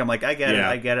quickly. Like I'm like, I get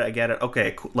it.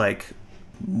 Okay, like.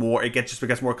 It just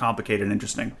gets more complicated and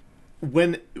interesting.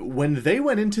 When they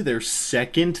went into their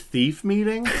second thief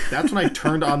meeting, that's when I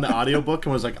turned on the audiobook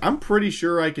and was like, I'm pretty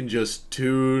sure I can just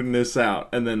tune this out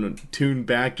and then tune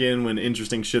back in when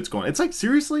interesting shit's going. It's like,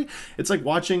 seriously, it's like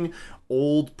watching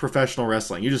old professional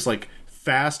wrestling. You just like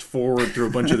fast forward through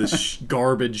a bunch of this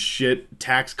garbage shit,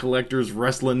 tax collectors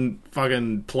wrestling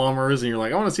fucking plumbers, and you're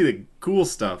like, I want to see the cool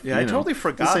stuff. Yeah, I totally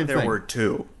forgot there were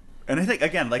two. And I think,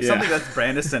 again, like something that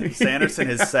Brandon Sanderson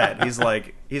has said, he's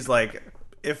like,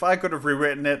 if I could have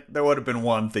rewritten it, there would have been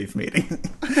one thief meeting.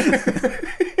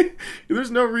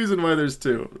 There's no reason why there's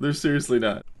two. There's seriously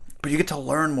not. But you get to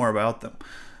learn more about them.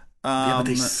 Yeah, but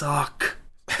they suck.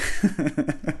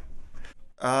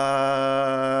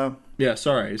 Yeah,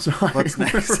 sorry. What's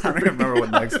next? I don't remember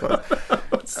what next was.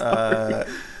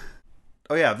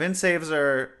 Oh yeah, Vin saves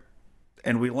her,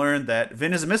 and we learned that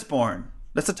Vin is a Mistborn.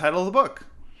 That's the title of the book.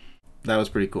 That was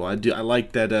pretty cool. I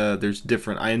like that there's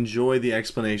different... I enjoy the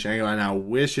explanation. And I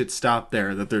wish it stopped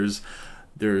there. That there's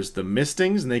the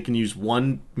Mistings, and they can use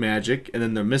one magic, and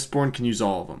then the Mistborn can use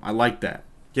all of them. I like that.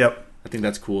 Yep. I think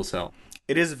that's cool as hell.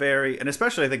 It is very... And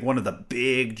especially, I think one of the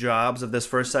big jobs of this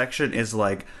first section is,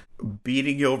 like,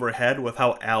 beating you over the head with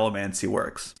how allomancy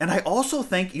works. And I also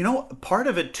think, part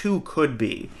of it, too, could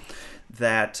be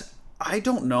that... I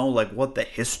don't know, like, what the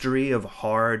history of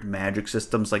hard magic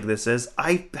systems like this is.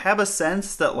 I have a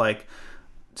sense that, like,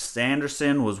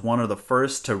 Sanderson was one of the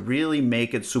first to really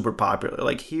make it super popular.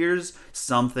 Like, here's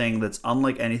something that's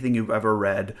unlike anything you've ever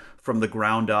read from the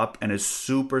ground up and is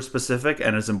super specific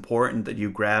and is important that you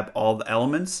grab all the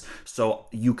elements so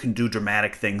you can do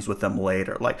dramatic things with them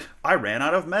later. Like, I ran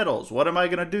out of metals. What am I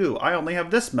going to do? I only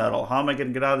have this metal. How am I going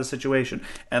to get out of this situation?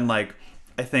 And, like,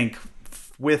 I think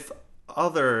with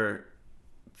other...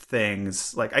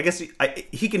 things like I guess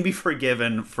he can be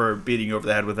forgiven for beating you over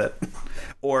the head with it,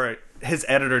 or his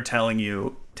editor telling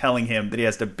him that he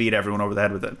has to beat everyone over the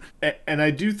head with it. And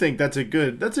I do think that's a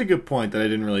good point that I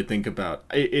didn't really think about.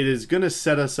 It is going to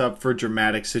set us up for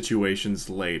dramatic situations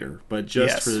later, but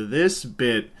just for this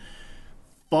bit,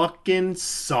 fucking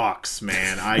sucks,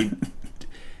 man.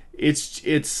 It's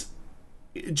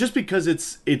just because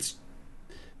it's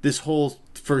this whole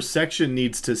first section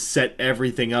needs to set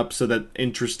everything up so that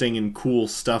interesting and cool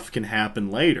stuff can happen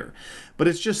later. But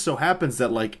it just so happens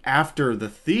that, like, after the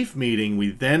thief meeting, we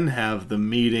then have the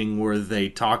meeting where they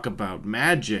talk about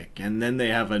magic, and then they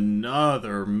have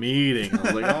another meeting. I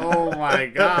was like, oh my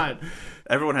god.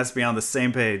 Everyone has to be on the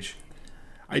same page.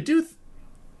 I do.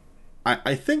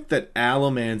 I think that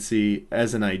allomancy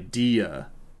as an idea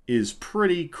is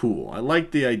pretty cool. I like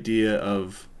the idea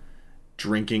of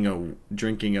drinking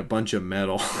a bunch of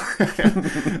metal,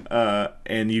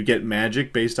 and you get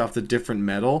magic based off the different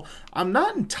metal. I'm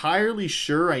not entirely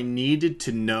sure. I needed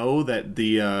to know that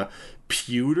the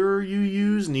pewter you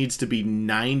use needs to be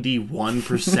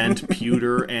 91%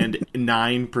 pewter and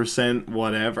 9%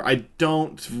 whatever. I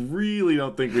don't think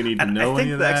we need to know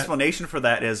any of that. I think the explanation for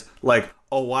that is like,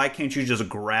 oh, why can't you just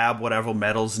grab whatever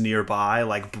metal's nearby,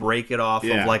 like break it off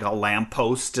of like a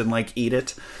lamppost and like eat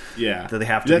it? Yeah. Do they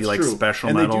have to be like true. Special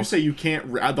and metals? And they do say you can't.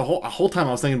 The whole time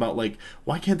I was thinking about like,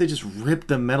 why can't they just rip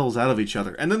the metals out of each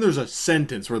other? And then there's a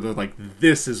sentence where they're like,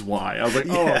 "This is why." I was like,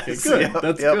 "Oh, okay, good.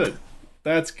 That's good.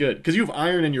 That's good." Because you have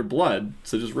iron in your blood,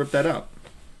 so just rip that out.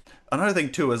 Another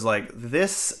thing too is like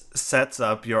this sets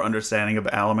up your understanding of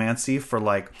allomancy for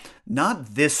like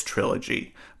not this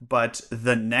trilogy, but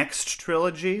the next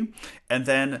trilogy, and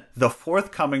then the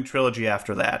forthcoming trilogy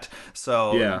after that.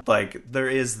 So like there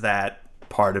is that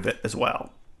part of it as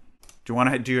well. Do you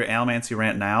want to do your allomancy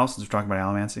rant now, since we're talking about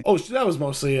allomancy? Oh, that was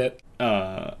mostly it.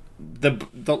 I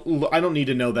don't need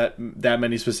to know that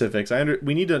many specifics.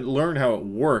 We need to learn how it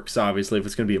works, obviously, if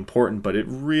it's going to be important. But they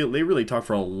really talk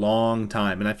for a long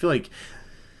time, and I feel like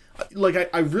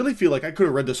I really feel like I could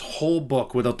have read this whole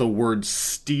book without the word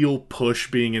steel push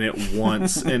being in it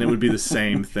once, and it would be the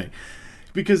same thing.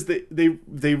 Because they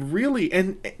really,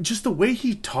 and just the way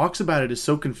he talks about it is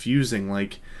so confusing.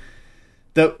 Like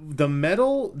the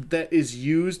metal that is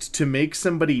used to make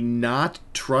somebody not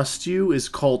trust you is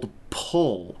called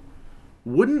pull.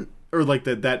 Or like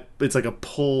that it's like a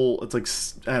pull, it's like,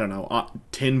 I don't know,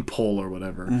 tin pull or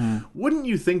whatever. Mm-hmm. Wouldn't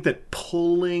you think that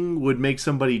pulling would make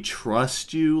somebody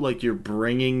trust you, like you're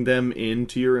bringing them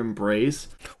into your embrace?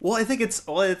 Well, I think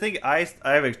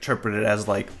I've interpreted it as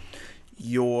like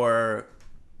you're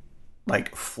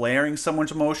like flaring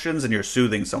someone's emotions and you're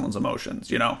soothing someone's emotions,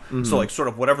 you know? Mm-hmm. So like sort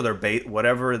of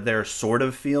whatever they're sort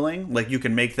of feeling, like you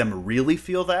can make them really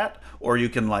feel that, or you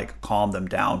can like calm them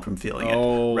down from feeling it,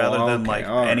 rather than like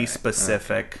any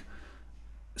specific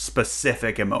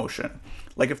emotion.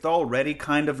 Like if they're already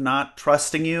kind of not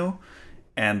trusting you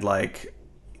and like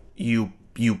you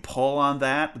pull on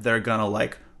that, they're gonna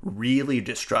like really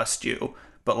distrust you.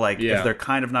 But like if they're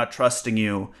kind of not trusting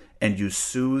you and you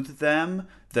soothe them,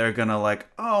 they're gonna like,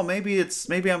 oh, maybe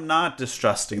I'm not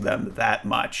distrusting them that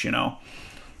much, you know?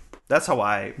 That's how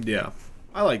I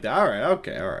like that. All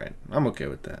right. I'm okay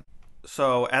with that.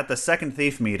 So at the second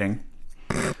thief meeting,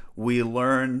 we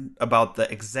learn about the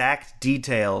exact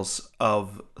details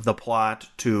of the plot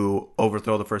to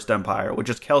overthrow the First Empire, which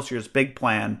is Kelsier's big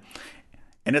plan.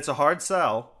 And it's a hard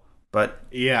sell, but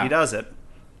he does it.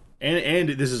 And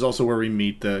this is also where we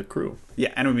meet the crew.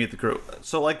 Yeah, and we meet the crew.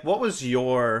 So, like, what was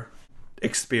your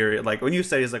experience? Like, when you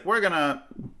said he's like, we're gonna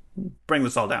bring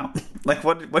this all down. Like,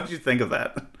 what did you think of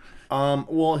that?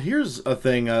 Well, here's a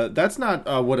thing. That's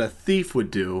not what a thief would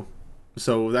do.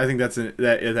 So I think that's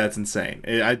insane.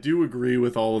 I do agree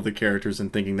with all of the characters in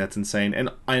thinking that's insane.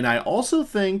 And I also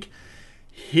think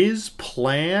his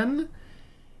plan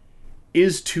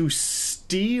is to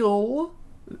steal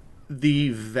the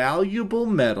valuable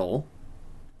metal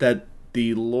that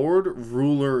the Lord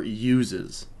Ruler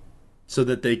uses so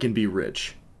that they can be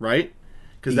rich, right?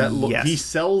 Because he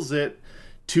sells it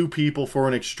to people for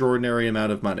an extraordinary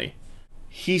amount of money.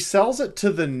 He sells it to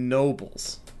the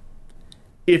nobles.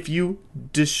 If you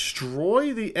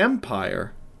destroy the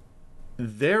empire,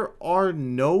 there are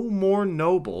no more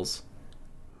nobles.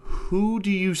 Who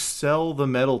do you sell the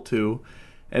metal to,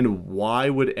 and why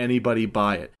would anybody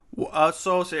buy it?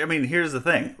 So I mean, here's the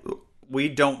thing. We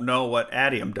don't know what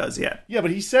Adium does yet. Yeah,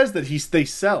 but he says that they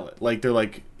sell it. Like, they're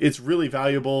like, it's really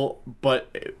valuable,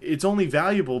 but it's only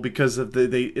valuable because of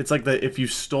it's like if you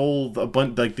stole a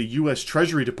bunch, like the U.S.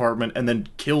 Treasury Department and then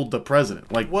killed the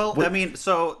president. Like, well, I mean,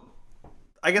 so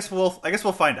I guess we'll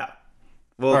find out.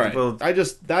 All right. I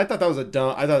thought that was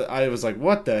I was like,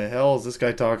 what the hell is this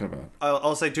guy talking about?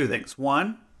 I'll say two things.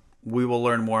 One, we will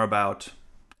learn more about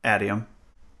Adium.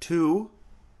 Two,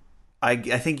 I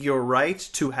think you're right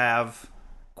to have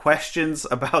questions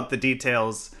about the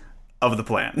details of the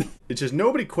plan. It's just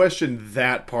nobody questioned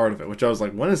that part of it, which I was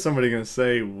like, when is somebody going to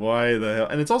say why the hell?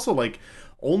 And it's also like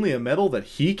only a metal that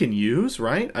he can use,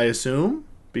 right? I assume,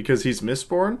 because he's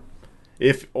Mistborn.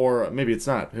 Or maybe it's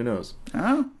not. Who knows?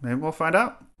 Oh, maybe we'll find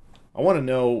out. I want to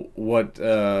know what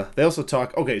they also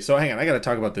talk. Okay, so hang on. I got to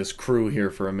talk about this crew here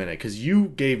for a minute, because you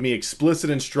gave me explicit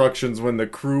instructions when the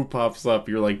crew pops up.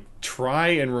 You're like, try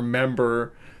and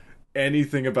remember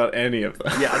anything about any of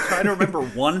them. Yeah, I try to remember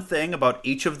one thing about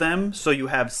each of them so you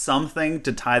have something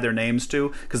to tie their names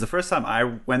to. Because the first time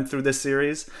I went through this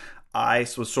series, I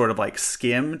was sort of like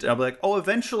skimmed. I'm like, oh,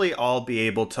 eventually I'll be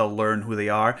able to learn who they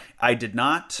are. I did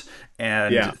not.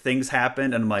 And Yeah. things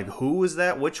happened. And I'm like, who is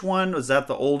that? Which one? Was that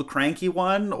the old cranky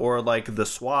one or like the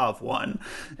suave one?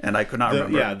 And I could not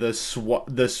remember. Yeah,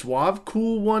 the suave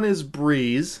cool one is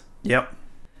Breeze. Yep.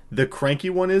 The cranky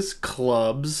one is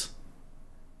Clubs.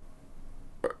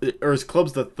 Or is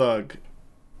Clubs the thug?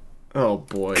 Oh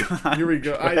boy, here we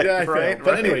go. Right.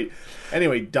 But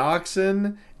anyway,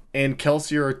 Dachshund and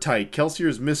Kelsier are tight. Kelsier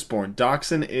is Mistborn.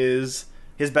 Dachshund is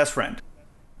His best friend.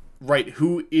 right.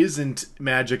 Who isn't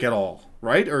magic at all?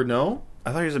 Right or no?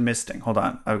 I thought he was a misting. Hold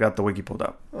on. I've got the wiki pulled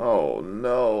up. Oh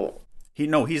no.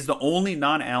 He's the only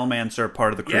non-Almancer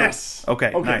part of the crew. Yes.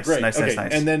 Okay, nice, great. nice.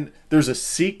 And then there's a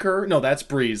Seeker. No, that's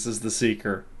Breeze is the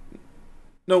Seeker.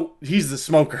 No, he's the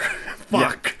smoker.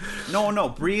 Fuck. Yeah. No.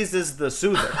 Breeze is the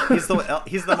soother. He's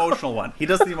the emotional one. He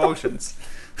does the emotions.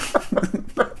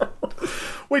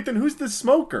 Wait, then who's the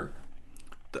smoker?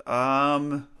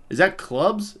 Is that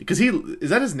Clubs? Because is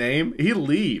that his name? He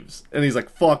leaves and he's like,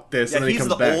 "Fuck this," and then he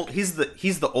comes back. He's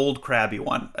the old crabby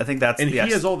one. I think that's. And yes.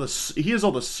 he has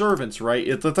all the servants, right?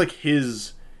 It's like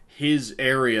his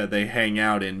area they hang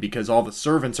out in because all the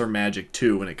servants are magic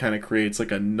too, and it kind of creates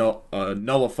like a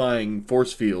nullifying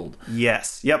force field.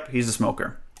 Yes. Yep. He's a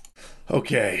smoker.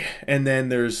 Okay, and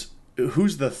then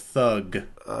who's the thug?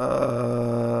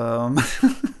 I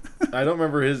don't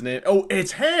remember his name. Oh,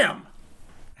 it's Ham.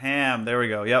 Ham. There we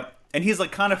go. Yep. And he's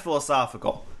like kind of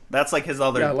philosophical. That's like his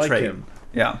other Yeah, I like trait. him.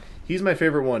 Yeah. He's my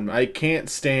favorite one. I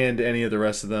can't stand any of the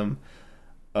rest of them,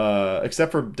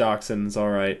 except for Dachshund's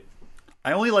all right.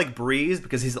 I only like Breeze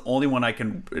because he's the only one I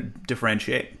can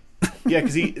differentiate. Yeah,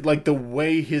 because he like the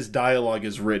way his dialogue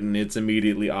is written, it's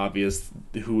immediately obvious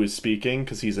who is speaking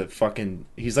because he's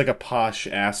like a posh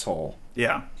asshole.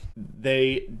 Yeah.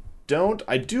 I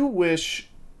do wish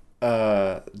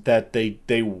that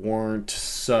they weren't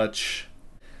such.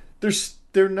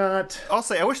 They're not. I'll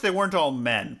say I wish they weren't all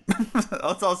men.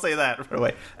 I'll say that right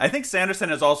away. I think Sanderson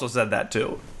has also said that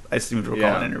too. I seem to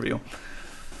recall an interview.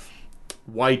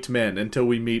 White men until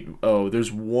we meet. Oh,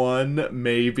 there's one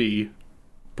maybe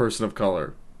person of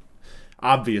color.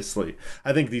 Obviously,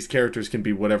 I think these characters can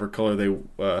be whatever color they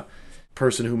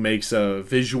person who makes a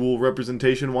visual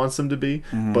representation wants them to be.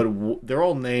 Mm-hmm. But they're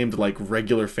all named like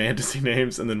regular fantasy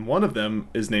names, and then one of them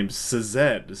is named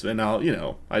Sazed. And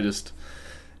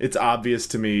it's obvious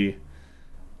to me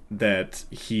that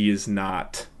he is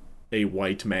not a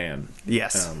white man.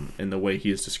 Yes, in the way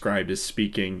he is described as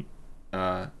speaking.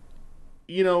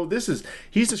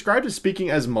 He's described as speaking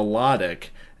as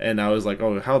melodic, and I was like,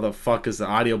 oh, how the fuck is the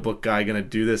audiobook guy gonna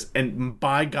do this? And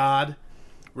by God,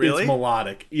 really? It's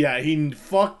melodic. Yeah, he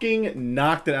fucking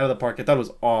knocked it out of the park. I thought it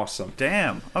was awesome.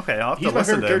 Damn. Okay, I'll have to He's my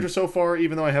listen favorite to character him. so far,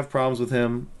 even though I have problems with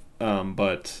him.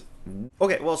 But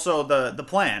okay, well, so the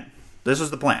plan. This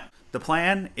is the plan. The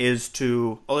plan is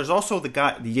to. Oh, there's also the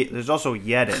guy. There's also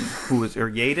Yedin, or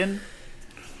Yaden.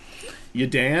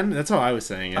 Yadan? That's how I was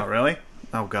saying it. Oh, really?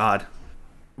 Oh, God.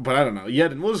 But I don't know.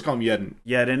 Yedin. We'll just call him Yedin.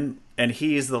 Yedin, and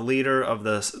he's the leader of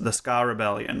the Ska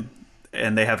Rebellion,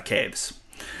 and they have caves.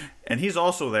 And he's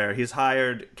also there. He's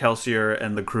hired Kelsier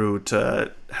and the crew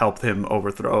to help him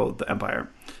overthrow the Empire.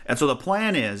 And so the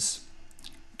plan is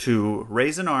to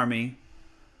raise an army,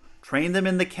 train them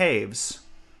in the caves,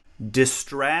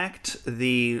 distract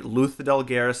the Luthadel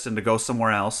garrison to go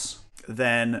somewhere else,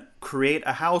 then create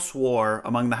a house war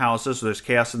among the houses so there's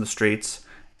chaos in the streets,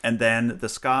 and then the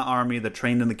Ska army that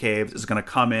trained in the caves is going to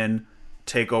come in,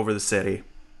 take over the city,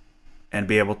 and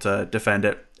be able to defend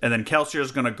it. And then Kelsier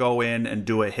is going to go in and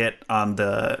do a hit on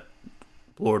the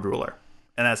Lord Ruler.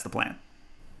 And that's the plan.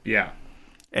 Yeah.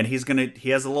 And he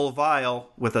has a little vial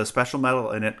with a special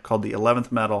metal in it called the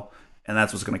 11th metal, and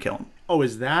that's what's going to kill him. Oh,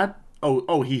 is that?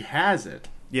 Oh, he has it.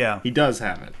 Yeah. He does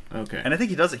have it. Okay. And I think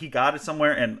he does it. He got it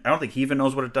somewhere, and I don't think he even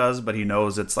knows what it does, but he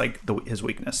knows it's like his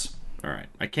weakness. All right.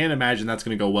 I can't imagine that's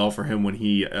going to go well for him when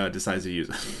he decides to use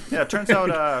it. Yeah, it turns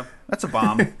out that's a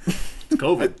bomb. It's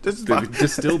COVID. This is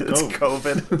distilled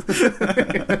COVID. It's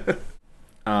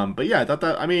COVID. But yeah, I thought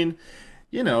that, I mean,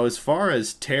 as far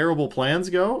as terrible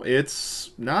plans go, it's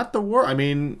not the worst. I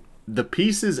mean, the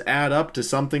pieces add up to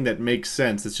something that makes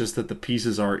sense. It's just that the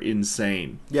pieces are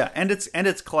insane. Yeah, and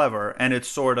it's clever, and it's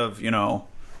sort of,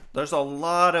 there's a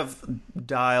lot of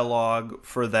dialogue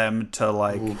for them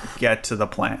to get to the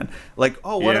plan. Like,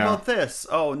 oh, what about this?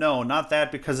 Oh, no, not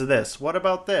that because of this. What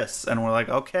about this? And we're like,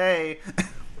 okay.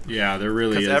 Yeah, there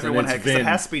really is. Because everyone and it's cause it Vin.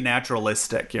 has to be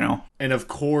naturalistic, you know. And of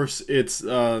course, it's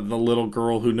the little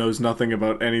girl who knows nothing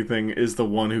about anything is the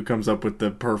one who comes up with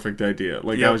the perfect idea.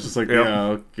 Like, I Yep, was just like,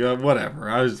 yep. yeah, whatever.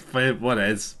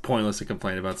 It's pointless to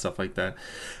complain about stuff like that.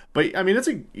 But I mean,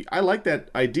 I like that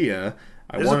idea.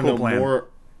 I It is a want to cool know plan. more.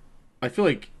 I feel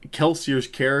like Kelsier's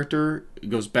character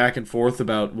goes back and forth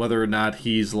about whether or not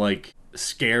he's like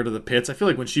scared of the pits. I feel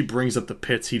like when she brings up the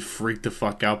pits, he'd freak the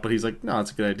fuck out. But he's like, no, it's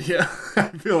a good idea. I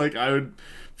feel like I would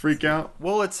freak out.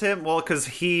 Well, it's him. Well, because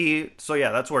so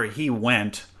yeah, that's where he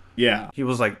went. Yeah. He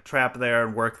was like trapped there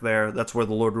and worked there. That's where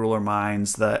the Lord Ruler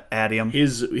mines the Adium.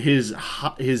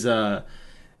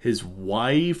 His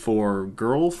wife or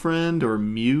girlfriend or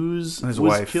muse His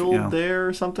was wife, killed yeah. there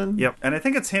or something. Yep, and I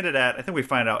think it's hinted at. I think we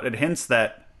find out it hints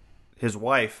that his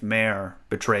wife Mare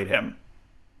betrayed him,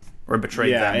 or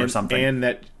betrayed them, or something.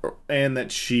 and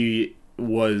that she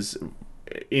was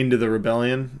into the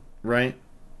rebellion, right?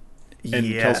 And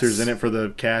Yes, Kelsier's in it for the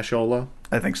cashola.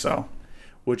 I think so.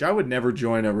 Which I would never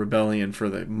join a rebellion for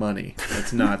the money.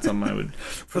 That's not something I would.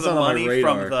 For the money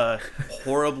from the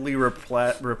horribly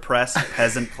repressed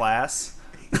peasant class.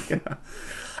 Yeah.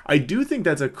 I do think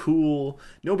that's a cool.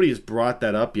 Nobody has brought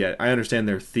that up yet. I understand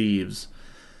they're thieves,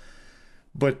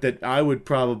 but that I would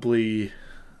probably.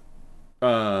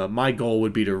 My goal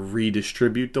would be to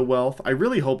redistribute the wealth. I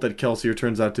really hope that Kelsier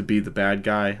turns out to be the bad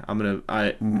guy. I'm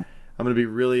gonna be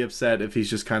really upset if he's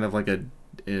just kind of like an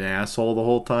asshole the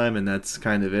whole time, and that's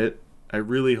kind of it. I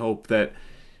really hope that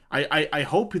I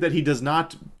hope that he does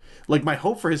not, like, my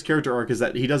hope for his character arc is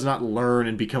that he does not learn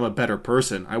and become a better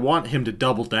person. I want him to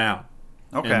double down.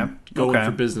 Okay. And go in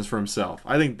for business for himself.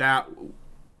 I think that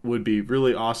would be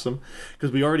really awesome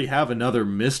because we already have another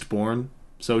Mistborn,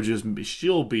 so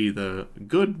she'll be the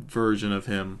good version of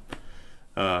him.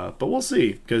 But we'll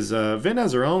see, because Vin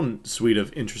has her own suite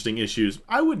of interesting issues.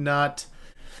 I would not,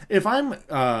 if I'm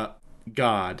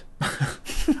God,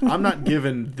 I'm not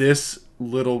giving this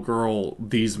little girl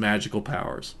these magical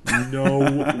powers. No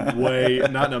way,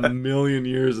 not in a million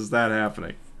years is that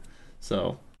happening.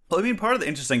 So, well, I mean, part of the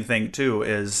interesting thing too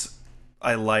is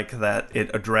I like that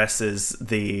it addresses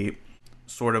the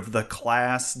sort of the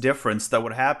class difference that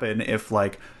would happen if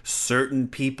like certain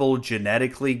people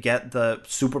genetically get the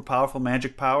super powerful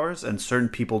magic powers and certain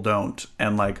people don't,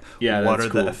 and like what are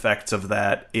the effects of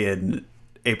that in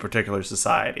a particular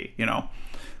society, you know,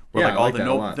 where like all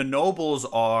the nobles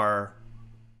are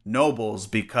nobles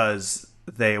because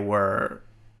they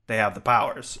have the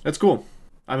powers. That's cool.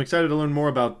 I'm excited to learn more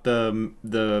about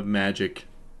the magic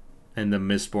and the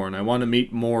Mistborn. I want to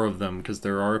meet more of them because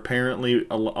there are apparently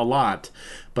a lot,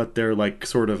 but they're like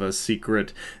sort of a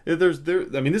secret. I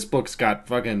mean, this book's got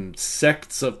fucking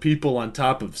sects of people on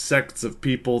top of sects of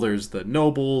people. There's the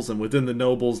nobles, and within the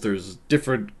nobles, there's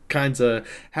different kinds of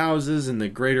houses, and the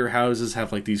greater houses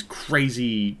have like these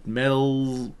crazy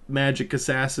metal magic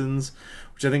assassins,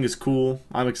 which I think is cool.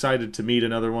 I'm excited to meet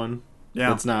another one. Yeah,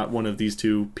 that's not one of these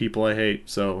two people I hate.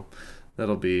 So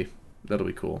that'll be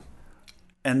cool.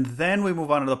 And then we move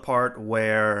on to the part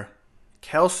where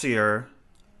Kelsier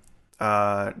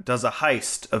does a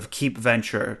heist of Keep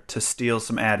Venture to steal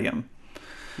some Adium.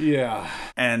 Yeah.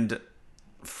 And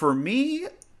for me,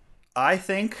 I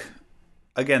think,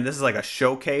 again, this is like a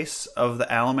showcase of the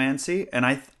Allomancy.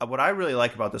 And what I really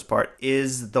like about this part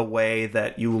is the way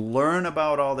that you learn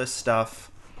about all this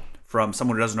stuff from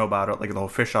someone who doesn't know about it, like the whole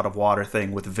fish out of water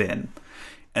thing with Vin.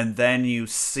 And then you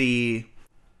see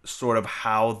sort of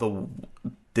how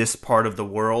this part of the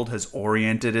world has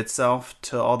oriented itself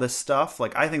to all this stuff.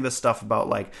 Like, I think this stuff about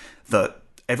like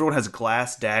everyone has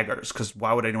glass daggers, because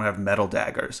why would anyone have metal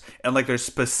daggers? And like there's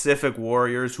specific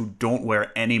warriors who don't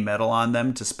wear any metal on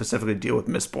them to specifically deal with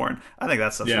Mistborn. I think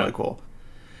that stuff's really cool.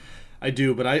 I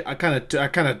do, but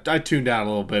I tuned out a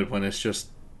little bit when it's just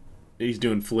he's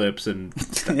doing flips and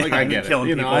like I get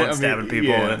killing it, people and stabbing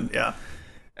people, and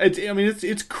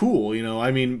It's cool, you know.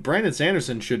 I mean, Brandon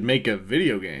Sanderson should make a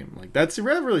video game. Like that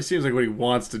really seems like what he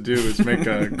wants to do is make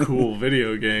a cool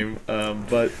video game.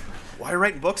 But why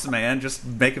write books, man? Just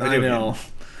make a video game.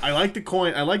 I like the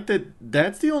coin. I like that.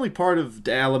 That's the only part of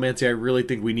the Allomancy I really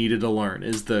think we needed to learn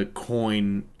is the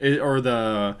coin or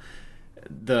the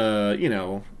you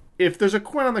know. If there's a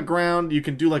coin on the ground, you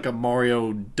can do like a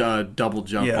Mario double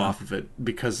jump off of it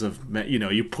because of, you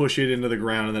know, you push it into the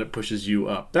ground and then it pushes you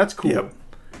up. That's cool. Yep.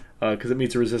 Because it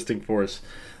meets a resisting force.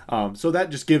 So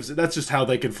that's just how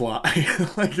they can fly.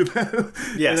 Like that.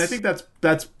 Yes. And I think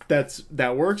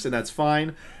that works and that's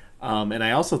fine. And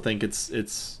I also think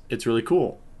it's really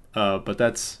cool. But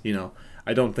that's, you know,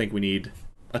 I don't think we need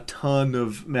a ton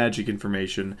of magic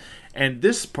information. And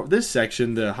this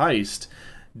section, the heist,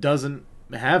 doesn't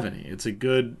have any. It's a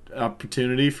good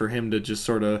opportunity for him to just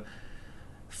sort of,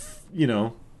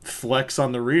 flex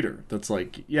on the reader. That's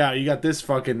like, yeah, you got this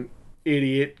fucking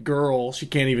idiot girl. She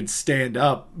can't even stand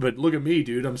up. But look at me,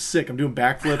 dude. I'm sick. I'm doing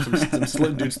backflips. I'm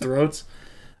slitting dudes' throats.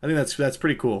 I think that's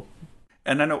pretty cool.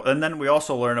 And then we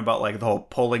also learn about like the whole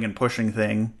pulling and pushing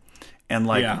thing, and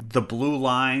like the blue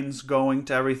lines going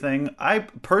to everything. I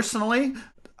personally,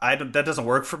 that doesn't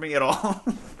work for me at all.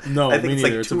 No, I think me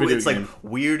it's neither. like it's like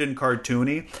weird and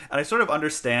cartoony, and I sort of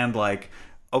understand like,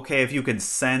 okay, if you can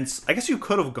sense, I guess you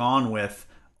could have gone with,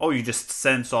 oh, you just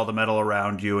sense all the metal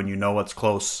around you and you know what's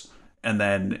close, and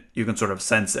then you can sort of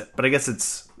sense it. But I guess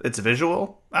it's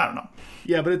visual. I don't know.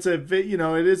 Yeah, but it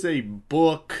is a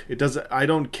book. It doesn't. I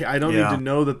don't need to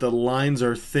know that the lines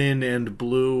are thin and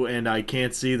blue and I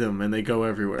can't see them and they go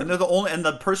everywhere. And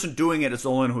the person doing it is the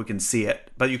only one who can see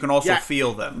it, but you can also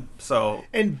feel them. So,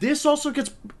 and this also gets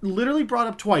literally brought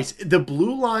up twice. The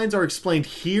blue lines are explained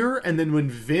here, and then when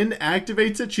Vin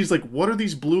activates it, she's like, "What are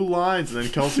these blue lines?" And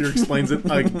then Kelsier explains it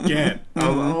again.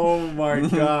 Oh my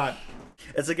god.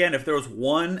 It's again, if there was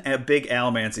one big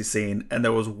Almancy scene and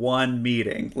there was one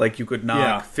meeting, like you could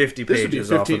knock 50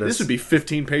 pages off of this. This would be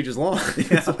 15 pages long.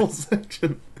 This whole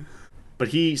section. But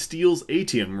he steals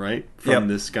atium, right, from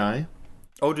this guy.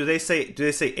 Oh, do they say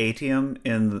atium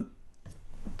in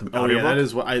the audiobook? Oh yeah,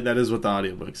 that is what the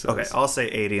audiobook says. Okay, I'll say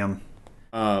atium.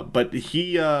 But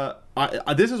he,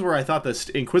 this is where I thought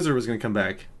the Inquisitor was going to come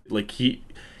back. Like he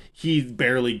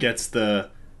barely gets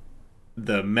the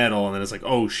metal, and then it's like,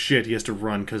 oh shit, he has to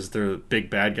run because there are big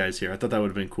bad guys here. I thought that would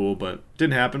have been cool, but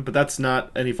didn't happen. But that's not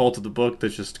any fault of the book.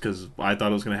 That's just because I thought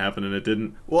it was going to happen and it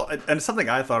didn't. Well, and something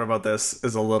I thought about this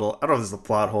is a little, I don't know if this is a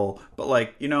plot hole, but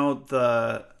like,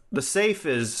 the safe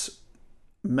is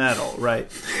metal,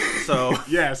 right? So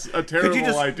yes, a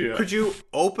terrible idea. Could you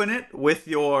open it with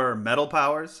your metal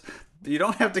powers? You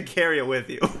don't have to carry it with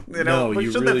you. No,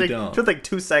 you really don't. Should take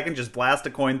 2 seconds, just blast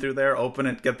a coin through there, open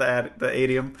it, get the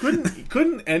atium.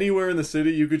 Couldn't anywhere in the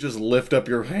city you could just lift up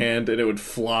your hand and it would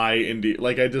fly into?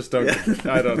 Like, I just don't.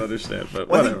 Yeah. I don't understand. But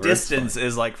well, whatever. I think distance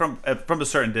is like from a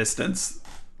certain distance,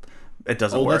 it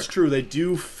doesn't work. Oh, that's true. They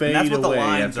do fade away. And that's what the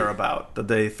lines are about. That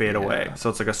they fade away. So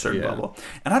it's like a certain bubble.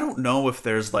 And I don't know if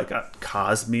there's like a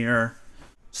Cosmere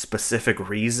specific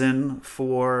reason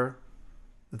for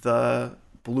the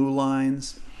blue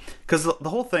lines, because the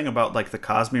whole thing about like the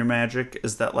Cosmere magic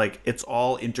is that like it's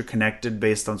all interconnected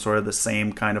based on sort of the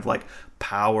same kind of like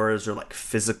powers or like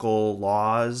physical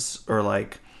laws, or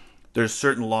like there's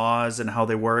certain laws and how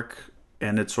they work,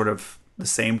 and it's sort of the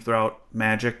same throughout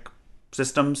magic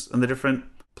systems and the different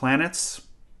planets.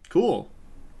 Cool.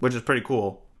 Which is pretty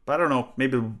cool. But I don't know,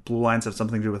 maybe blue lines have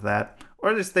something to do with that.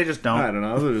 Or they just don't. I don't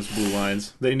know. They're just blue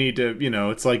lines. They need to,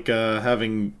 it's like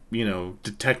having,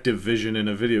 detective vision in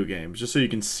a video game. Just so you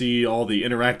can see all the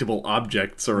interactable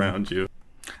objects around you.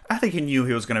 I think he knew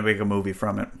he was going to make a movie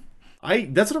from it.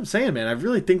 That's what I'm saying, man. I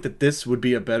really think that this would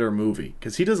be a better movie.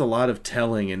 Because he does a lot of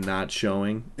telling and not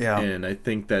showing. Yeah. And I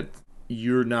think that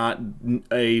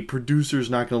a producer's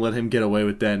not going to let him get away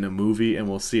with that in a movie. And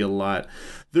we'll see a lot.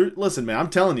 Listen, man, I'm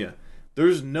telling you.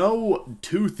 There's no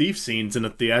 2 thief scenes in a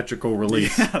theatrical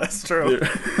release. Yeah, that's true.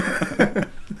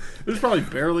 There's probably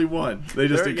barely one. They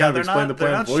just kind of explain the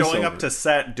plan. They're not showing up to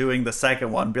set doing the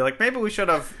second one. Be like, maybe we should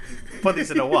have put these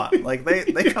into one. Like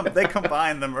they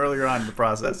combine them earlier on in the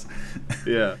process.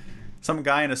 Yeah. Some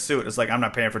guy in a suit is like, I'm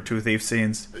not paying for 2 thief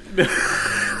scenes.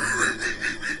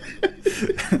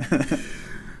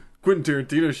 Quentin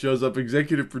Tarantino shows up,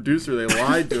 executive producer. They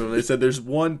lied to him. They said there's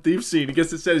 1 thief scene. He gets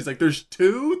to set. He's like, there's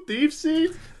 2 thief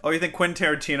scenes? Oh, you think Quentin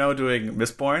Tarantino doing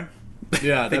Mistborn?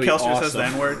 Yeah, I think Kelsier says the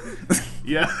N-word.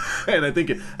 Yeah, and I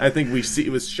think we see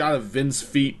it was shot of Vin's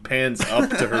feet pans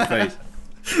up to her face.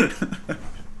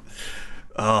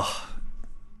 Oh,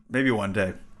 maybe one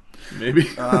day. Maybe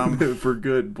for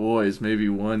good boys. Maybe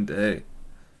one day.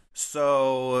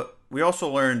 So we also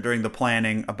learned during the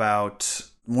planning about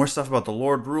more stuff about the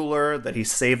Lord Ruler, that he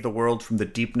saved the world from the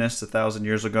deepness 1,000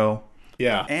 years ago.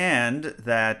 Yeah. And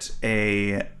that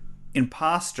a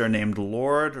imposter named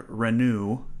Lord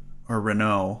Renault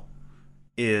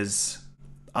is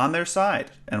on their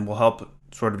side and will help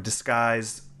sort of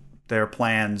disguise their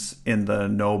plans in the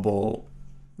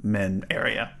noblemen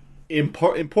area.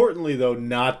 Importantly, though,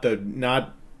 not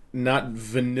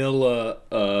vanilla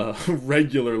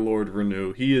regular Lord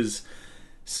Renault. He is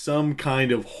some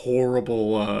kind of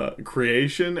horrible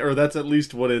creation, or that's at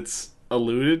least what it's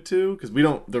alluded to, because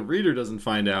the reader doesn't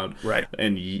find out. Right.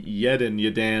 And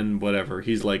Yadan, whatever,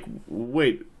 he's like,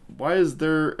 wait, why is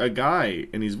there a guy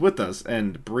and he's with us?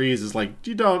 And Breeze is like,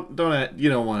 you don't want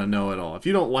to know at all. If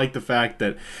you don't like the fact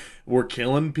that were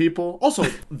killing people. Also,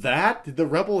 the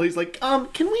rebel, he's like,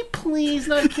 can we please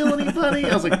not kill anybody?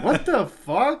 I was like, what the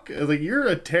fuck? I was like, you're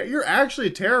actually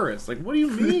a terrorist. Like, what do you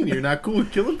mean you're not cool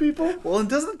with killing people? Well, and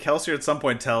doesn't Kelsier at some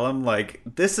point tell him, like,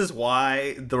 this is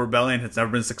why the rebellion has never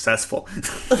been successful?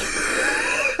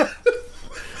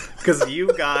 Because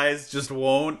you guys just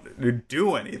won't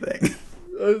do anything.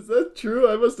 Is that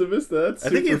true? I must have missed that. I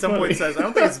think he at some point says, I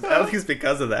don't think it's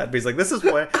because of that, but he's like, this is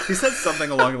why, he said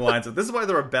something along the lines of, this is why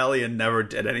the rebellion never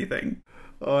did anything.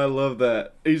 Oh, I love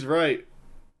that. He's right.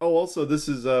 Oh, also, this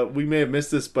is, we may have missed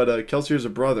this, but Kelsier's a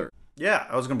brother. Yeah,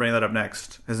 I was going to bring that up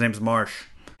next. His name's Marsh.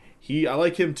 I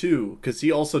like him too, because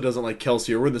he also doesn't like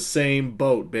Kelsier. We're in the same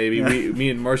boat, baby.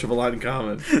 Me and Marsh have a lot in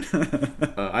common.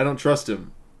 I don't trust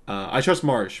him. I trust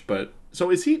Marsh, but... So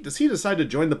does he decide to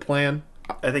join the plan?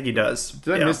 I think he does.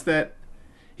 Did I miss that?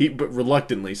 But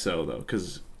reluctantly so, though,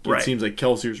 because it seems like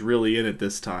Kelsier's really in it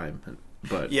this time.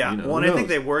 But yeah, well, and I think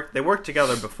they worked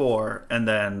together before, and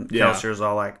then Kelsier's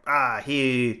all like,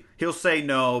 he'll say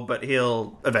no, but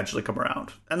he'll eventually come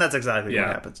around, and that's exactly what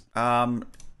happens.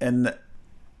 And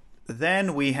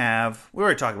then we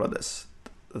already talked about this,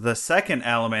 the second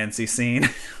Allomancy scene.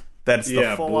 That's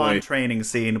the full-on training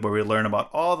scene where we learn about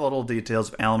all the little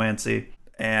details of Allomancy.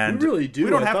 And we really do. We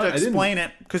don't have to explain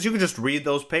it, because you can just read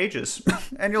those pages,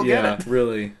 and you'll get it. Yeah,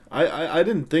 really. I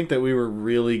didn't think that we were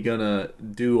really going to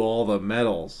do all the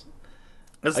medals.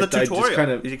 It's the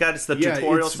tutorial. It's the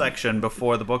tutorial section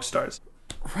before the book starts.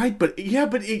 Right, but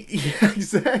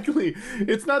exactly.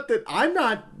 It's not that I'm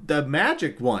not the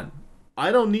magic one.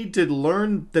 I don't need to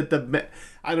learn that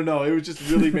I don't know. It was just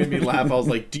really made me laugh. I was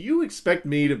like, "Do you expect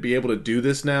me to be able to do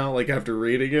this now?" Like after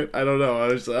reading it, I don't know.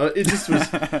 It just was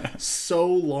so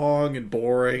long and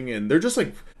boring, and they're just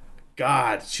like,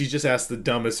 God, she just asked the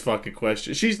dumbest fucking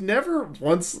question. She's never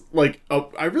once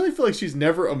I really feel like she's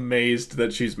never amazed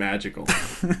that she's magical.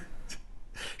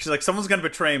 She's like, someone's gonna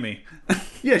betray me.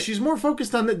 Yeah, she's more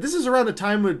focused on that. This is around the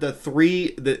time where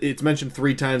it's mentioned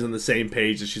 3 times on the same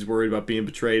page that she's worried about being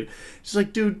betrayed. She's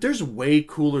like, dude, there's way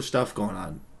cooler stuff going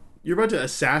on. You're about to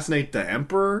assassinate the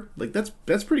emperor? Like,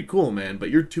 that's pretty cool, man. But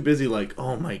you're too busy like,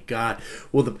 oh my god.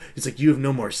 Well, it's like, you have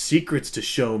no more secrets to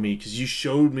show me because you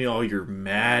showed me all your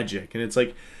magic. And it's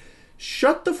like,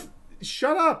 shut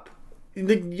up.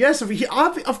 Yes,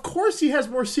 of course he has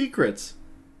more secrets.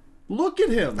 Look at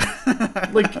him.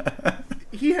 Like,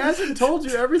 he hasn't told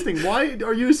you everything. Why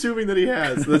are you assuming that he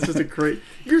has? That's just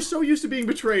you're so used to being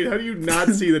betrayed. How do you not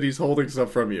see that he's holding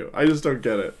stuff from you? I just don't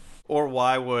get it. Or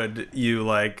why would you,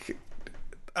 like,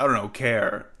 I don't know,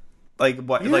 care? Like,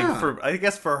 what? Yeah. I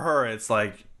guess for her, it's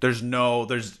like, I don't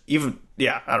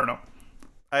know.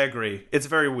 I agree. It's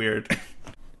very weird.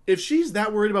 If she's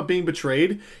that worried about being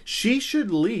betrayed, she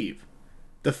should leave.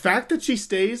 The fact that she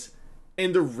stays...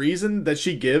 And the reason that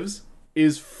she gives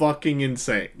is fucking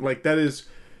insane. Like,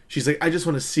 she's like, I just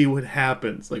want to see what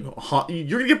happens. Like,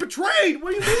 you're going to get betrayed!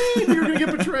 What do you mean you're going to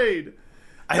get betrayed?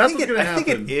 I think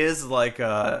it is like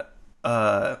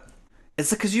it's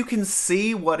because you can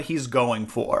see what he's going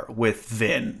for with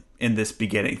Vin in this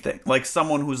beginning thing. Like,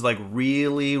 someone who's, like,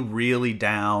 really, really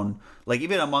down. Like,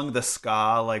 even among the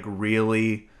ska, like,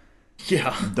 really...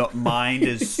 Yeah. The mind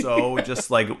is so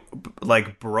just,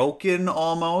 like broken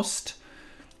almost.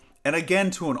 And again,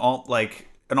 to an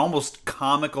almost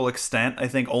comical extent, I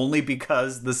think, only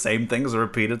because the same things are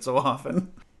repeated so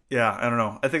often. Yeah, I don't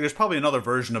know. I think there's probably another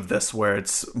version of this where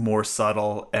it's more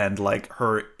subtle and, like,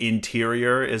 her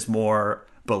interior is more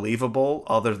believable.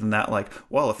 Other than that, like,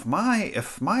 well, if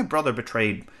my brother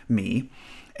betrayed me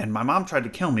and my mom tried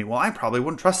to kill me, well, I probably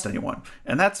wouldn't trust anyone.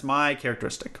 And that's my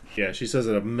characteristic. Yeah, she says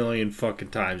it a million fucking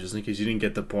times, just in case you didn't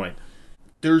get the point.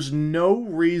 There's no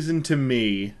reason to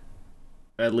me...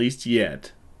 at least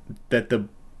yet, that the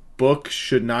book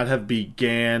should not have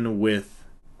began with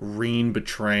Reen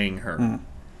betraying her.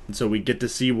 And so we get to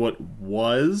see what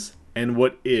was and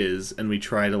what is, and we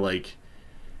try to, like,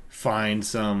 find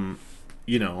some,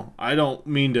 I don't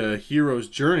mean to hero's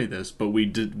journey this, but we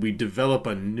develop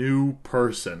a new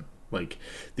person. Like,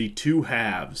 the two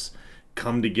halves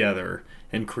come together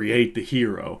and create the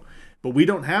hero. But we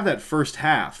don't have that first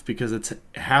half because it's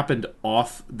happened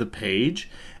off the page,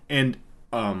 and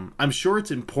I'm sure it's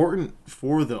important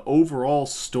for the overall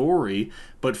story,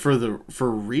 but for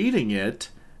reading it,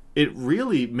 it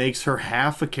really makes her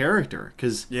half a character,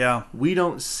 because we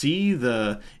don't see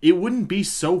it wouldn't be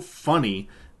so funny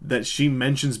that she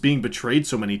mentions being betrayed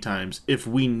so many times if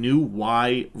we knew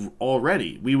why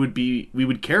already. We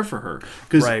would care for her,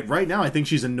 because right now I think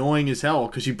she's annoying as hell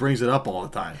because she brings it up all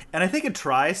the time, and I think it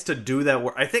tries to do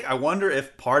that. I wonder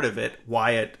if part of it,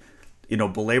 why it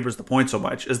belabors the point so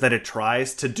much, is that it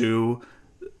tries to do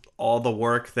all the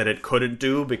work that it couldn't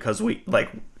do because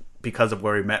of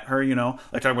where we met her,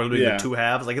 like talking about doing the two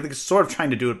halves. Like I think it's sort of trying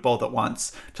to do it both at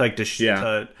once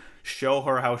to show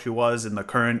her how she was in the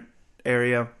current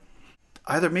area.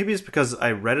 Either maybe it's because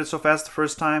I read it so fast the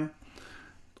first time.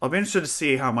 I'll be interested to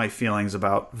see how my feelings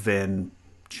about Vin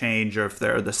change or if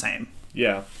they're the same.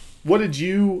 Yeah. Were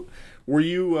you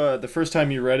the first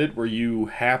time you read it, were you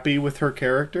happy with her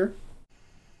character?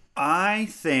 I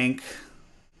think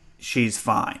she's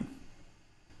fine.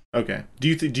 Okay. Do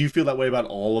you feel that way about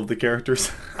all of the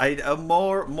characters?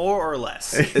 More or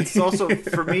less. It's also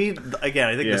for me again.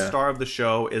 I think the star of the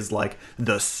show is like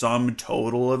the sum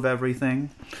total of everything,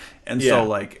 and so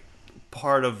like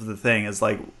part of the thing is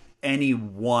like any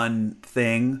one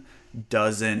thing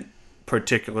doesn't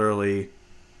particularly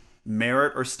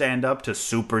merit or stand up to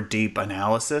super deep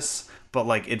analysis, but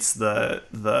like it's the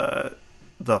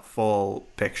full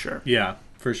picture. Yeah,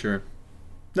 for sure.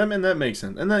 That makes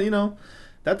sense, and that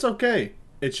that's okay.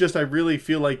 It's just I really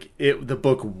feel like the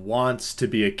book wants to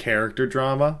be a character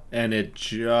drama, and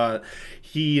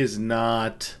he is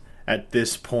not at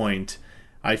this point,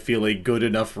 I feel, a good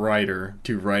enough writer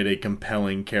to write a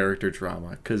compelling character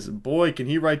drama. Because boy, can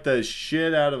he write the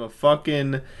shit out of a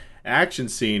fucking action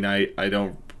scene.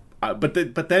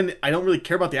 But then I don't really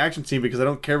care about the action scene because I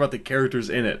don't care about the characters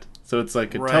in it. So it's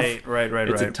like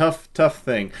a tough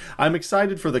thing. I'm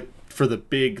excited for the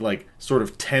big like sort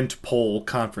of tent pole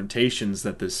confrontations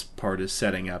that this part is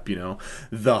setting up.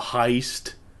 The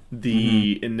heist,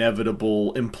 the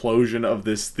inevitable implosion of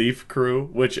this thief crew.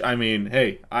 Which I mean,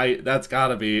 hey, that's got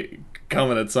to be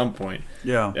coming at some point.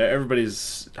 Yeah,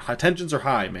 everybody's tensions are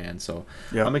high, man. So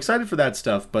yeah. I'm excited for that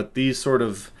stuff. But these sort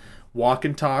of walk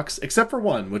and talks, except for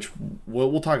one, which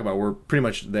we'll talk about, we're pretty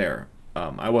much there.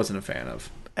 I wasn't a fan of.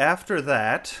 After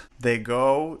that, they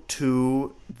go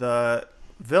to the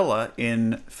villa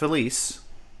in Felice,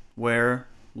 where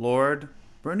Lord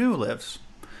Bernu lives.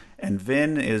 And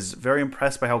Vin is very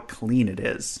impressed by how clean it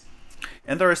is.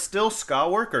 And there are still ska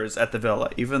workers at the villa,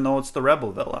 even though it's the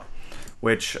rebel villa.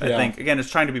 Which I think, again, is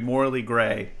trying to be morally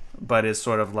gray, but is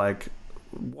sort of like,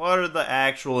 what are the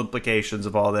actual implications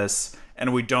of all this?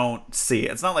 And we don't see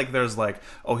it. It's not like there's like,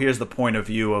 oh, here's the point of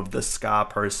view of the ska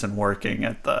person working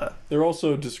at the... They're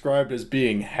also described as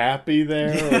being happy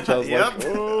there, which I was like,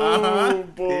 oh,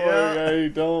 boy, I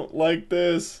don't like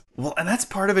this. Well, and that's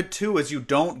part of it, too, is you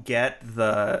don't get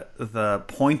the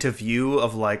point of view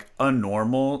of, like, a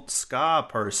normal ska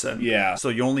person. Yeah. So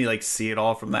you only, like, see it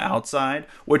all from the outside,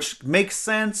 which makes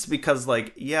sense because,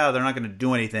 like, yeah, they're not going to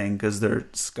do anything because they're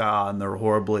ska and they're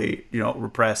horribly,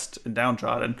 repressed and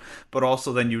downtrodden. But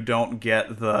also then you don't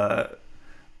get the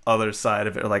other side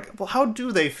of it. Like, well, how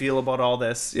do they feel about all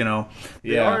this?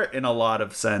 They are, in a lot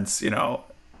of sense,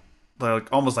 like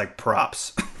almost like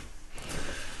props.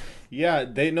 Yeah,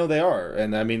 they are,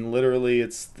 and I mean, literally,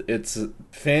 it's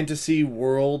fantasy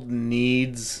world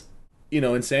needs,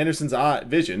 in Sanderson's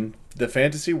vision, the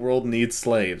fantasy world needs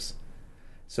slaves.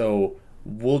 So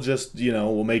we'll just,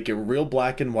 we'll make it real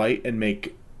black and white and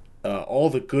make all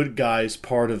the good guys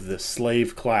part of the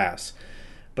slave class.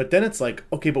 But then it's like,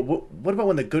 okay, but what about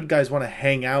when the good guys want to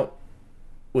hang out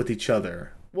with each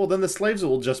other? Well, then the slaves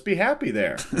will just be happy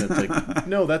there. And it's like,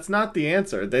 no, that's not the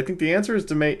answer. They think the answer is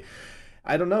to make...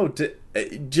 I don't know, to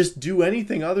just do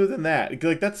anything other than that.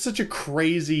 Like, that's such a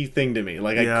crazy thing to me.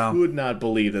 Like, I could not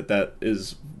believe that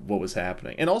is what was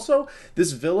happening. And also,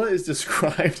 this villa is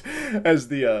described as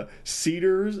the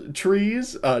cedar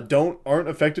trees aren't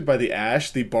affected by the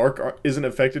ash. The bark isn't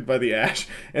affected by the ash.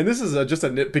 And this is just a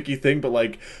nitpicky thing, but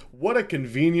like, what a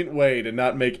convenient way to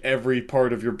not make every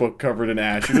part of your book covered in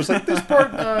ash. You're just like, this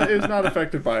part is not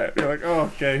affected by it. You're like,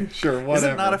 oh, okay, sure, whatever.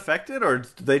 Is it not affected, or do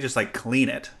they just like clean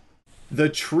it? The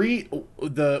tree,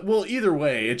 either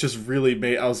way, it just really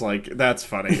made, I was like, that's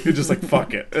funny. It's just like,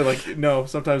 fuck it. Like, no,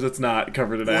 sometimes it's not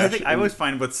covered in ash. I think I always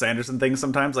find with Sanderson things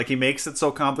sometimes, like, he makes it so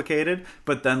complicated,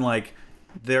 but then, like,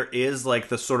 there is, like,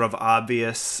 the sort of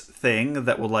obvious thing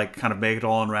that will, like, kind of make it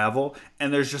all unravel,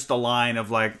 and there's just a line of,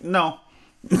 like, no.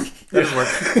 That doesn't work.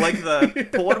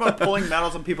 Like, what about pulling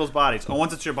metals on people's bodies? Oh,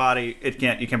 once it's your body, you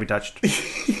can't be touched.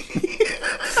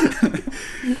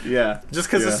 Yeah. Just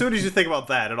because as soon as you think about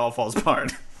that, it all falls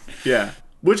apart. Yeah.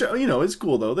 Which, is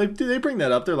cool, though. They bring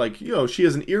that up. They're like, she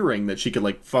has an earring that she could,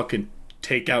 like, fucking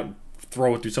take out,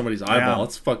 throw it through somebody's eyeball. Yeah.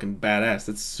 It's fucking badass.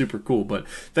 That's super cool. But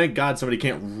thank God somebody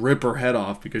can't rip her head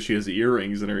off because she has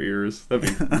earrings in her ears.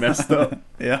 That'd be messed up.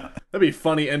 Yeah. That'd be a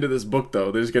funny end of this book,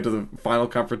 though. They just get to the final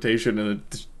confrontation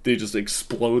and they just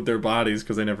explode their bodies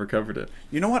because they never covered it.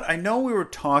 You know what? I know we were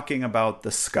talking about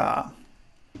the ska.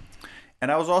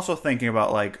 And I was also thinking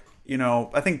about, like,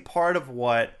 I think part of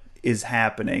what is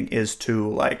happening is to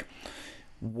like,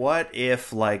 what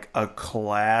if like a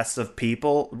class of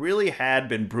people really had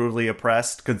been brutally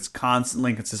oppressed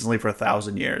constantly and consistently for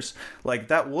 1,000 years? Like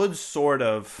that would sort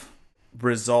of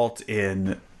result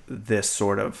in this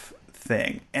sort of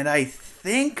thing. And I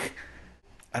think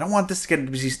I don't want this to get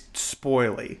to be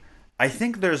spoily. Oh, I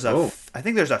think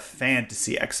there's a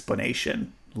fantasy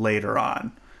explanation later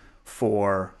on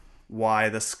for why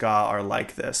the ska are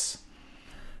like this.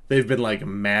 they've been like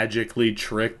magically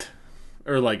tricked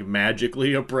or like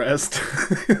magically oppressed.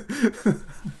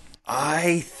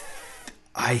 I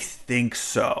I think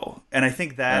so. And I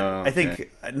Okay. think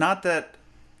not that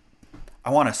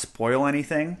I want to spoil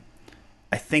anything.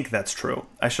 I think that's true.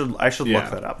 I should look Yeah.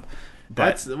 that up.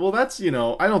 But That's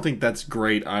I don't think that's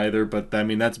great either, but I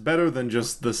mean that's better than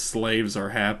just the slaves are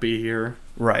happy here.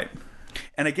 right.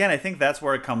 And again, I think that's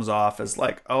where it comes off as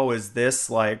like, oh, is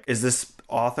this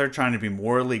author trying to be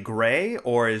morally gray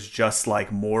or is just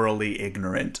like morally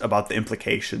ignorant about the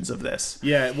implications of this?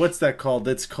 Yeah, what's that called?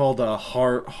 It's called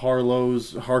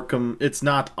Harlow's Harcum. It's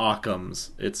not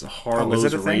Occam's. It's Oh, is it Harlow's a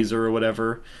thing? razor or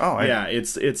whatever. Oh, Yeah,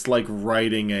 it's like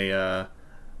writing a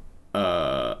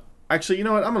actually, you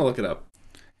know what? I'm going to look it up.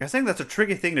 I think that's a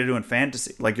tricky thing to do in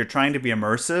fantasy. Like you're trying to be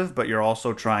immersive, but you're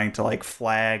also trying to like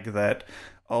flag that,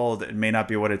 oh, that it may not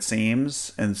be what it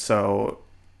seems, and so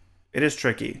it is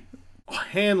tricky.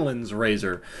 Hanlon's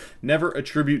razor. Never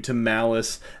attribute to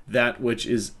malice that which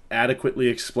is adequately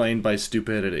explained by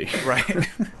stupidity. Right.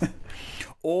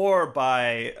 Or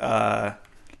by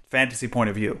fantasy point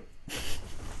of view.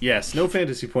 Yes, no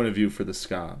fantasy point of view for the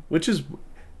ska. Which is,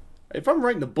 if I'm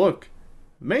writing a book,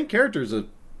 the main character is a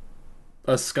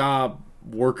ska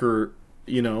worker,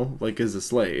 like is a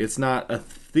slave. It's not a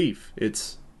thief.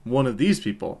 It's one of these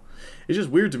people. It's just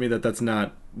weird to me that that's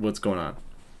not what's going on.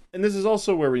 And this is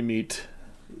also where we meet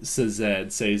Sazed.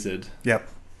 Yep,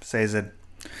 Sazed.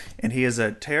 And he is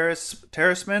a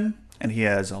terraceman, and he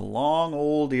has a long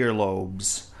old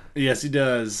earlobes. Yes, he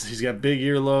does. He's got big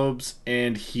earlobes,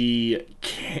 and he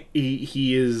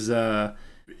is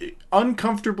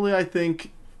uncomfortably, I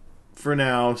think, for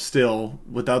now, still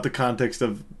without the context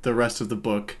of the rest of the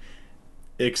book,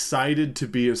 excited to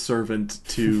be a servant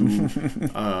to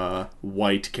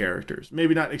white characters.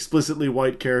 Maybe not explicitly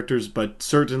white characters, but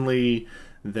certainly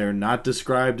they're not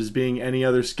described as being any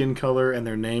other skin color, and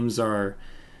their names are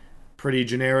pretty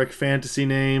generic fantasy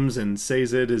names, and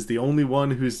Sazed is the only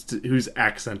one whose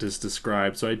accent is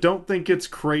described. So I don't think it's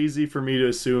crazy for me to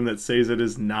assume that Sazed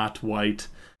is not white.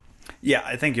 Yeah,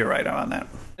 I think you're right on that.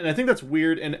 And I think that's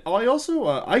weird. And I also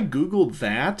I googled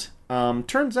that.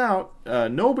 Turns out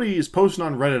nobody is posting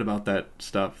on Reddit about that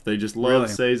stuff. They just love Really?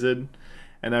 Sazed.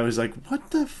 And I was like, what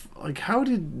the like, how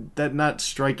did that not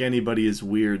strike anybody as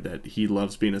weird that he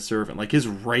loves being a servant? Like, his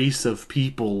race of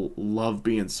people love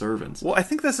being servants. Well, I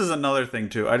think this is another thing,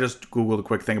 too. I just Googled a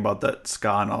quick thing about the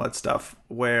ska and all that stuff,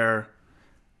 where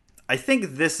I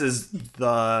think this is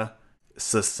the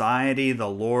society the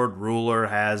Lord Ruler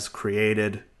has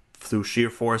created through sheer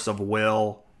force of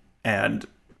will and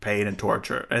pain and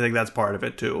torture. I think that's part of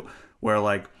it, too, where,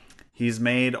 like, he's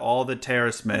made all the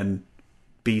terracemen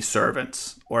be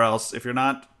servants, or else if you're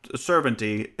not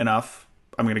servanty enough,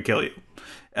 I'm gonna kill you.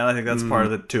 And I think that's part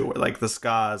of it too, where like the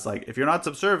ska is like, if you're not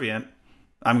subservient,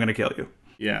 I'm gonna kill you.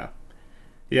 Yeah.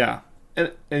 Yeah.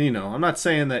 And I'm not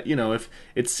saying that, if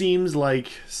it seems like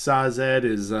Sazed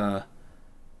is a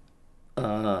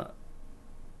not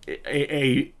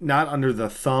under the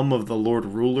thumb of the Lord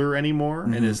Ruler anymore,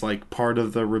 and is like part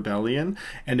of the rebellion,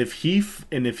 and if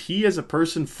he as a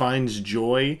person finds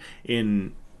joy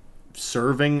in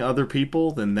serving other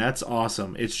people, then that's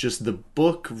awesome. It's just the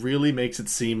book really makes it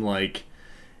seem like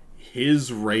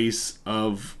his race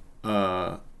of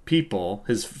people,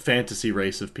 his fantasy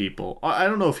race of people. I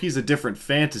don't know if he's a different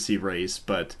fantasy race,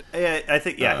 but I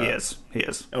think he is. He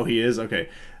is. oh, he is. Okay.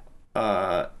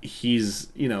 He's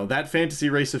that fantasy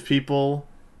race of people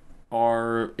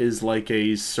is like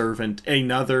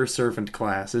another servant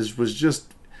class. It was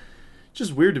just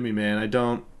weird to me, man.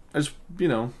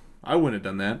 I wouldn't have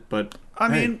done that, but I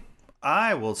hey. mean,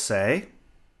 I will say,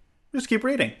 just keep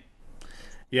reading.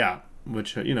 Yeah,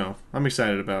 which I'm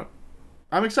excited about.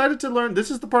 I'm excited to learn.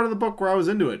 This is the part of the book where I was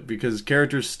into it, because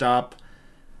characters stop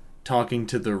talking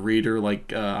to the reader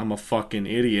like I'm a fucking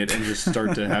idiot and just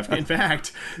start to have. In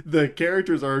fact, the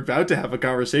characters are about to have a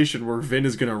conversation where Vin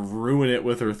is going to ruin it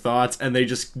with her thoughts, and they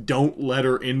just don't let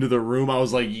her into the room. I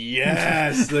was like,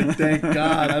 yes, like, thank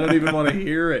God. I don't even want to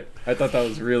hear it. I thought that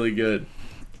was really good.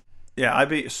 Yeah, I'd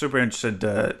be super interested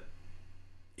to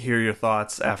hear your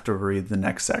thoughts after we read the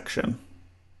next section.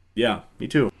 Yeah, me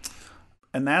too.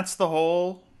 And that's the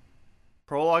whole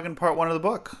prologue and part 1 of the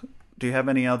book. Do you have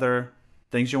any other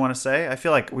things you want to say? I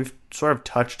feel like we've sort of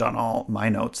touched on all my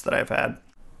notes that I've had.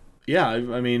 Yeah,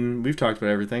 I mean, we've talked about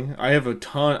everything. I have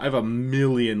a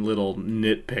million little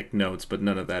nitpick notes, but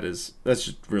none of that's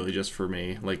just really just for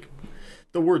me. Like,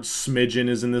 the word smidgen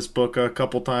is in this book a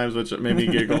couple times, which made me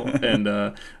giggle.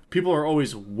 And people are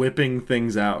always whipping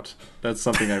things out. That's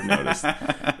something I've noticed.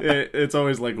 It's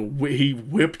always like he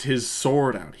whipped his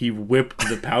sword out. He whipped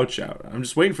the pouch out. I'm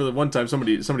just waiting for the one time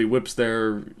somebody whips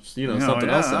their something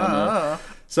else out.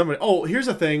 Somebody. Oh, here's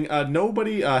the thing.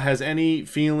 Nobody has any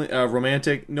feeling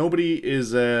romantic. Nobody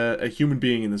is a human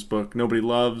being in this book. Nobody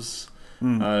loves.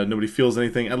 Nobody feels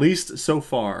anything. At least so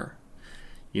far.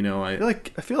 I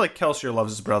feel like Kelsier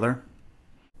loves his brother.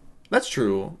 That's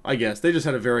true. I guess they just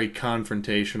had a very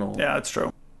confrontational. Yeah, that's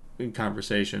true.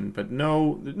 Conversation, but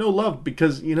no love,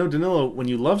 because Danilo, when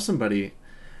you love somebody,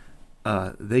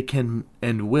 they can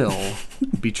and will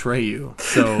betray you.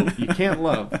 So you can't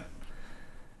love.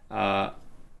 I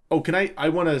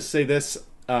want to say this.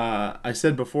 I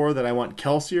said before that I want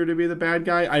Kelsier to be the bad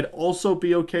guy. I'd also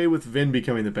be okay with Vin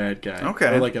becoming the bad guy.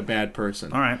 Okay. Or like a bad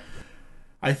person. All right.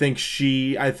 I think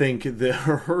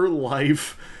her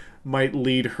life might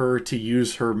lead her to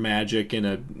use her magic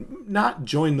not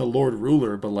join the Lord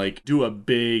Ruler, but like do a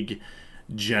big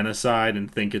genocide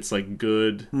and think it's like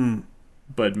good,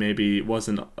 but maybe it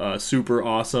wasn't super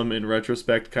awesome in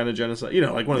retrospect kind of genocide.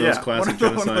 Like one of those classic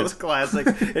genocides. One of those classic,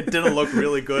 it didn't look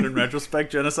really good in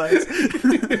retrospect genocides.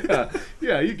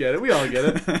 yeah, you get it. We all get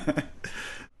it. Do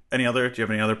you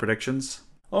have any other predictions?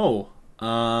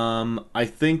 I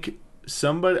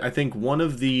think one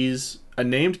of these, a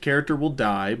named character will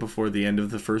die before the end of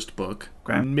the first book.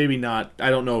 Okay. Maybe not. I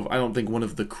don't think one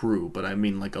of the crew, but I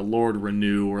mean like a Lord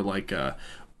Renew or like a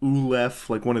Ulef,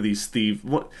 like one of these thieves.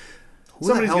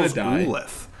 Somebody's gonna die.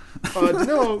 Ulef?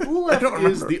 No, Ulef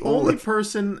is the only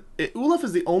person. Ulef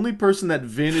is the only person that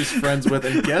Vin is friends with,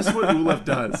 and guess what Ulef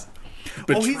does?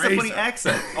 Betrays he's the funny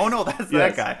accent. Oh no, that's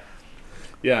that guy.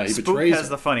 Yeah, he Spook betrays has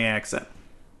him. the funny accent.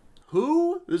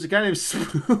 Who? There's a guy named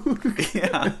Spook.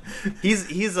 Yeah,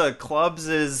 he's a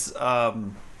Clubs's.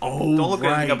 Don't look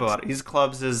anything up about it. He's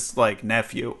Clubs's like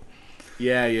nephew.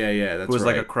 Yeah. That's who was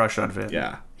like a crush on Vin.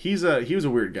 Yeah, he was a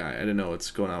weird guy. I didn't know what's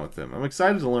going on with him. I'm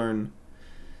excited to learn.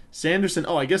 Sanderson.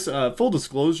 Oh, I guess full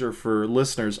disclosure for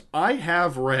listeners, I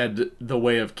have read The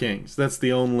Way of Kings. That's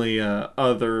the only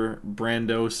other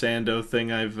Brando Sando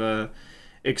thing I've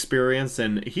experienced,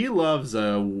 and he loves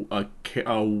a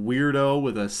weirdo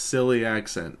with a silly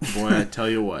accent. Boy, I tell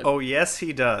you what. Oh yes,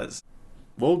 he does.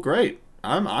 Well, great.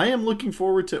 I am looking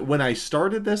forward to. When I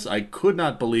started this, I could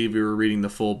not believe we were reading the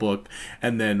full book,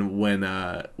 and then when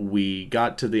we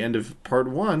got to the end of part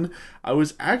 1, I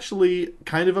was actually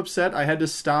kind of upset I had to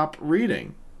stop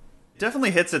reading. It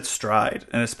definitely hits its stride,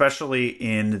 and especially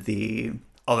in the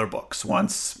other books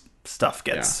once stuff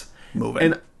gets moving.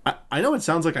 And I know it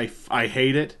sounds like I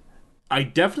hate it. I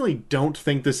definitely don't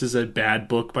think this is a bad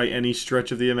book by any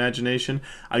stretch of the imagination.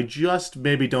 I just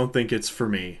maybe don't think it's for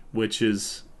me, which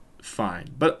is fine.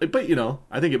 But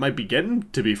I think it might be getting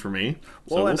to be for me.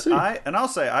 So we'll see. I'll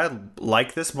say I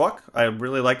like this book. I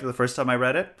really liked it the first time I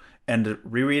read it, and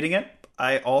rereading it,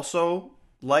 I also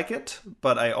like it.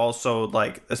 But I also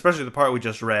like, especially the part we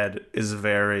just read, is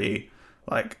very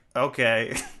like,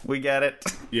 okay, we get it.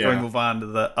 Yeah. Can we move on to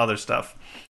the other stuff?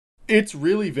 It's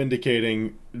really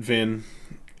vindicating, Vin.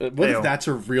 What if that's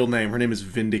her real name? Her name is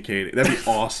Vindicating. That'd be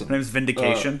awesome. Her name's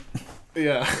Vindication.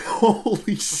 Yeah.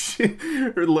 Holy shit.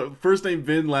 Her first name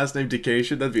Vin, last name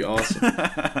Dication. That'd be awesome.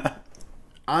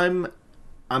 I'm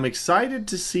excited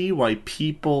to see why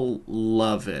people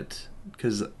love it.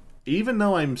 Because even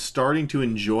though I'm starting to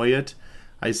enjoy it,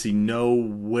 I see no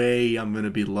way I'm going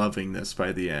to be loving this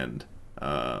by the end.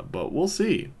 But we'll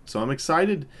see. So I'm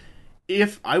excited.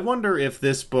 I wonder if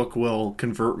this book will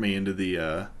convert me into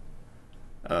the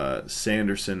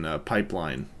Sanderson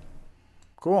pipeline.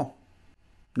 Cool.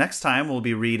 Next time we'll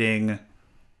be reading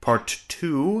part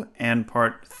 2 and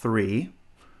part 3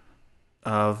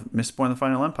 of Mistborn: The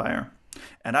Final Empire.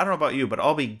 And I don't know about you, but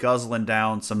I'll be guzzling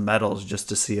down some medals just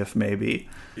to see if maybe...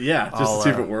 Yeah, just to see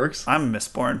if it works. I'm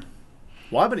Mistborn.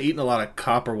 Well, I've been eating a lot of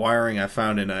copper wiring I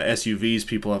found in SUVs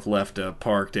people have left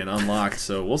parked and unlocked,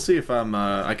 so we'll see if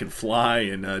I can fly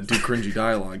and do cringy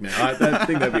dialogue now. I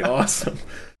think that'd be awesome.